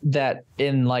weird that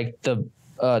in like the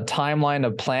timeline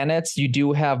of planets, you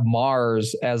do have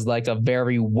Mars as like a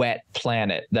very wet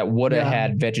planet that would have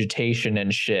had vegetation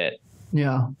and shit.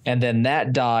 Yeah. And then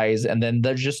that dies. And then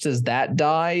just as that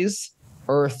dies,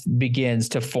 Earth begins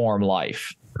to form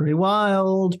life. Pretty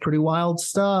wild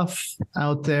stuff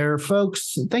out there,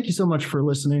 folks. Thank you so much for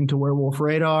listening to Werewolf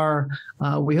Radar.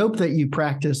 We hope that you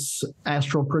practice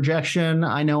astral projection.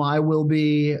 I know I will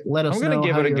be. Let us know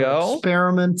how your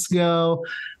experiments go.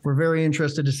 We're very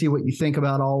interested to see what you think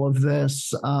about all of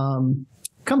this. Come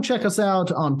check us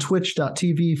out on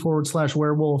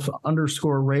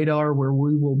twitch.tv/werewolf_radar, where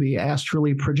we will be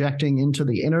astrally projecting into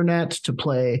the internet to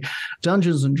play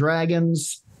Dungeons and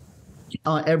Dragons.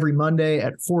 Every Monday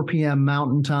at 4 p.m.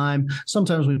 Mountain Time.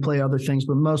 Sometimes we play other things,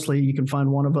 but mostly you can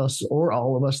find one of us or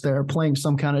all of us there playing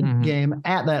some kind of game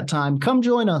at that time. Come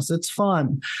join us. It's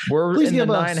fun. Please in the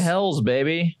 9 hells,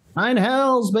 baby. 9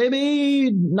 hells,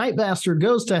 baby. Night Bastard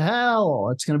goes to hell.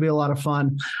 It's going to be a lot of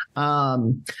fun.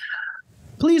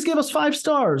 Please give us 5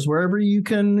 stars wherever you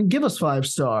can give us 5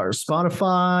 stars.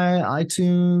 Spotify,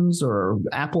 iTunes, or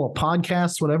Apple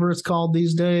Podcasts, whatever it's called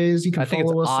these days. You can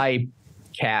follow us.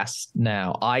 iCast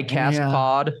now. iCast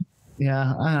Pod.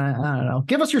 Yeah, I don't know.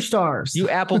 Give us your stars. You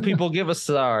Apple people, give us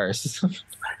stars.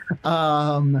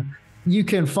 You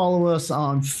can follow us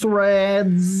on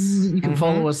Threads. You can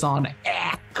follow us on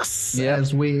X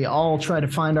as we all try to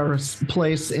find our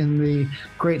place in the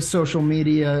great social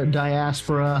media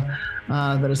diaspora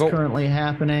that is currently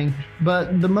happening.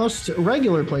 But the most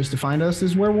regular place to find us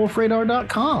is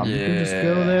werewolfradar.com. You can just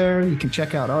go there. You can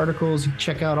check out articles. You can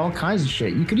check out all kinds of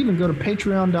shit. You could even go to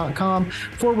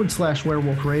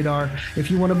patreon.com/werewolfradar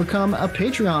if you want to become a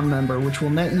Patreon member, which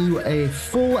will net you a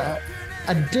full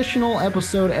additional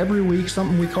episode every week,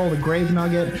 something we call the Grave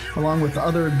Nugget, along with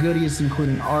other goodies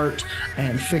including art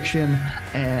and fiction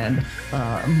and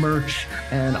merch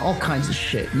and all kinds of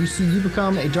shit. You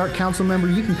become a Dark Council member,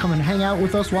 you can come and hang out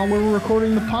with us while we're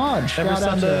recording the pod. Shout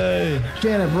out to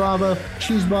Janet Bravo,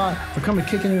 Cheesebot for coming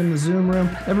kicking in the Zoom room.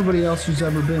 Everybody else who's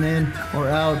ever been in or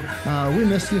out, we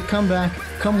miss you. Come back,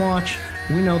 come watch.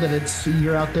 We know that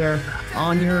you're out there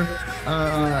on your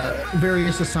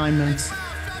various assignments,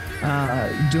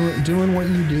 doing what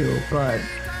you do, but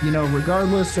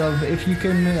regardless of if you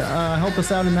can help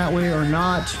us out in that way or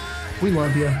not, we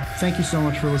love you. Thank you so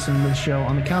much for listening to the show.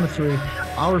 On the count of 3,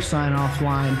 our sign-off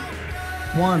line: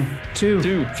 1,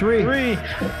 2, 3.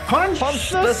 Punch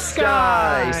the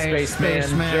sky,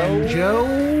 Spaceman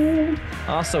Joe.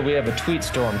 Also, we have a tweet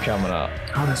storm coming up.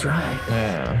 Oh, that's right.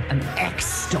 Yeah, an X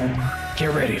storm.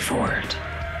 Get ready for it.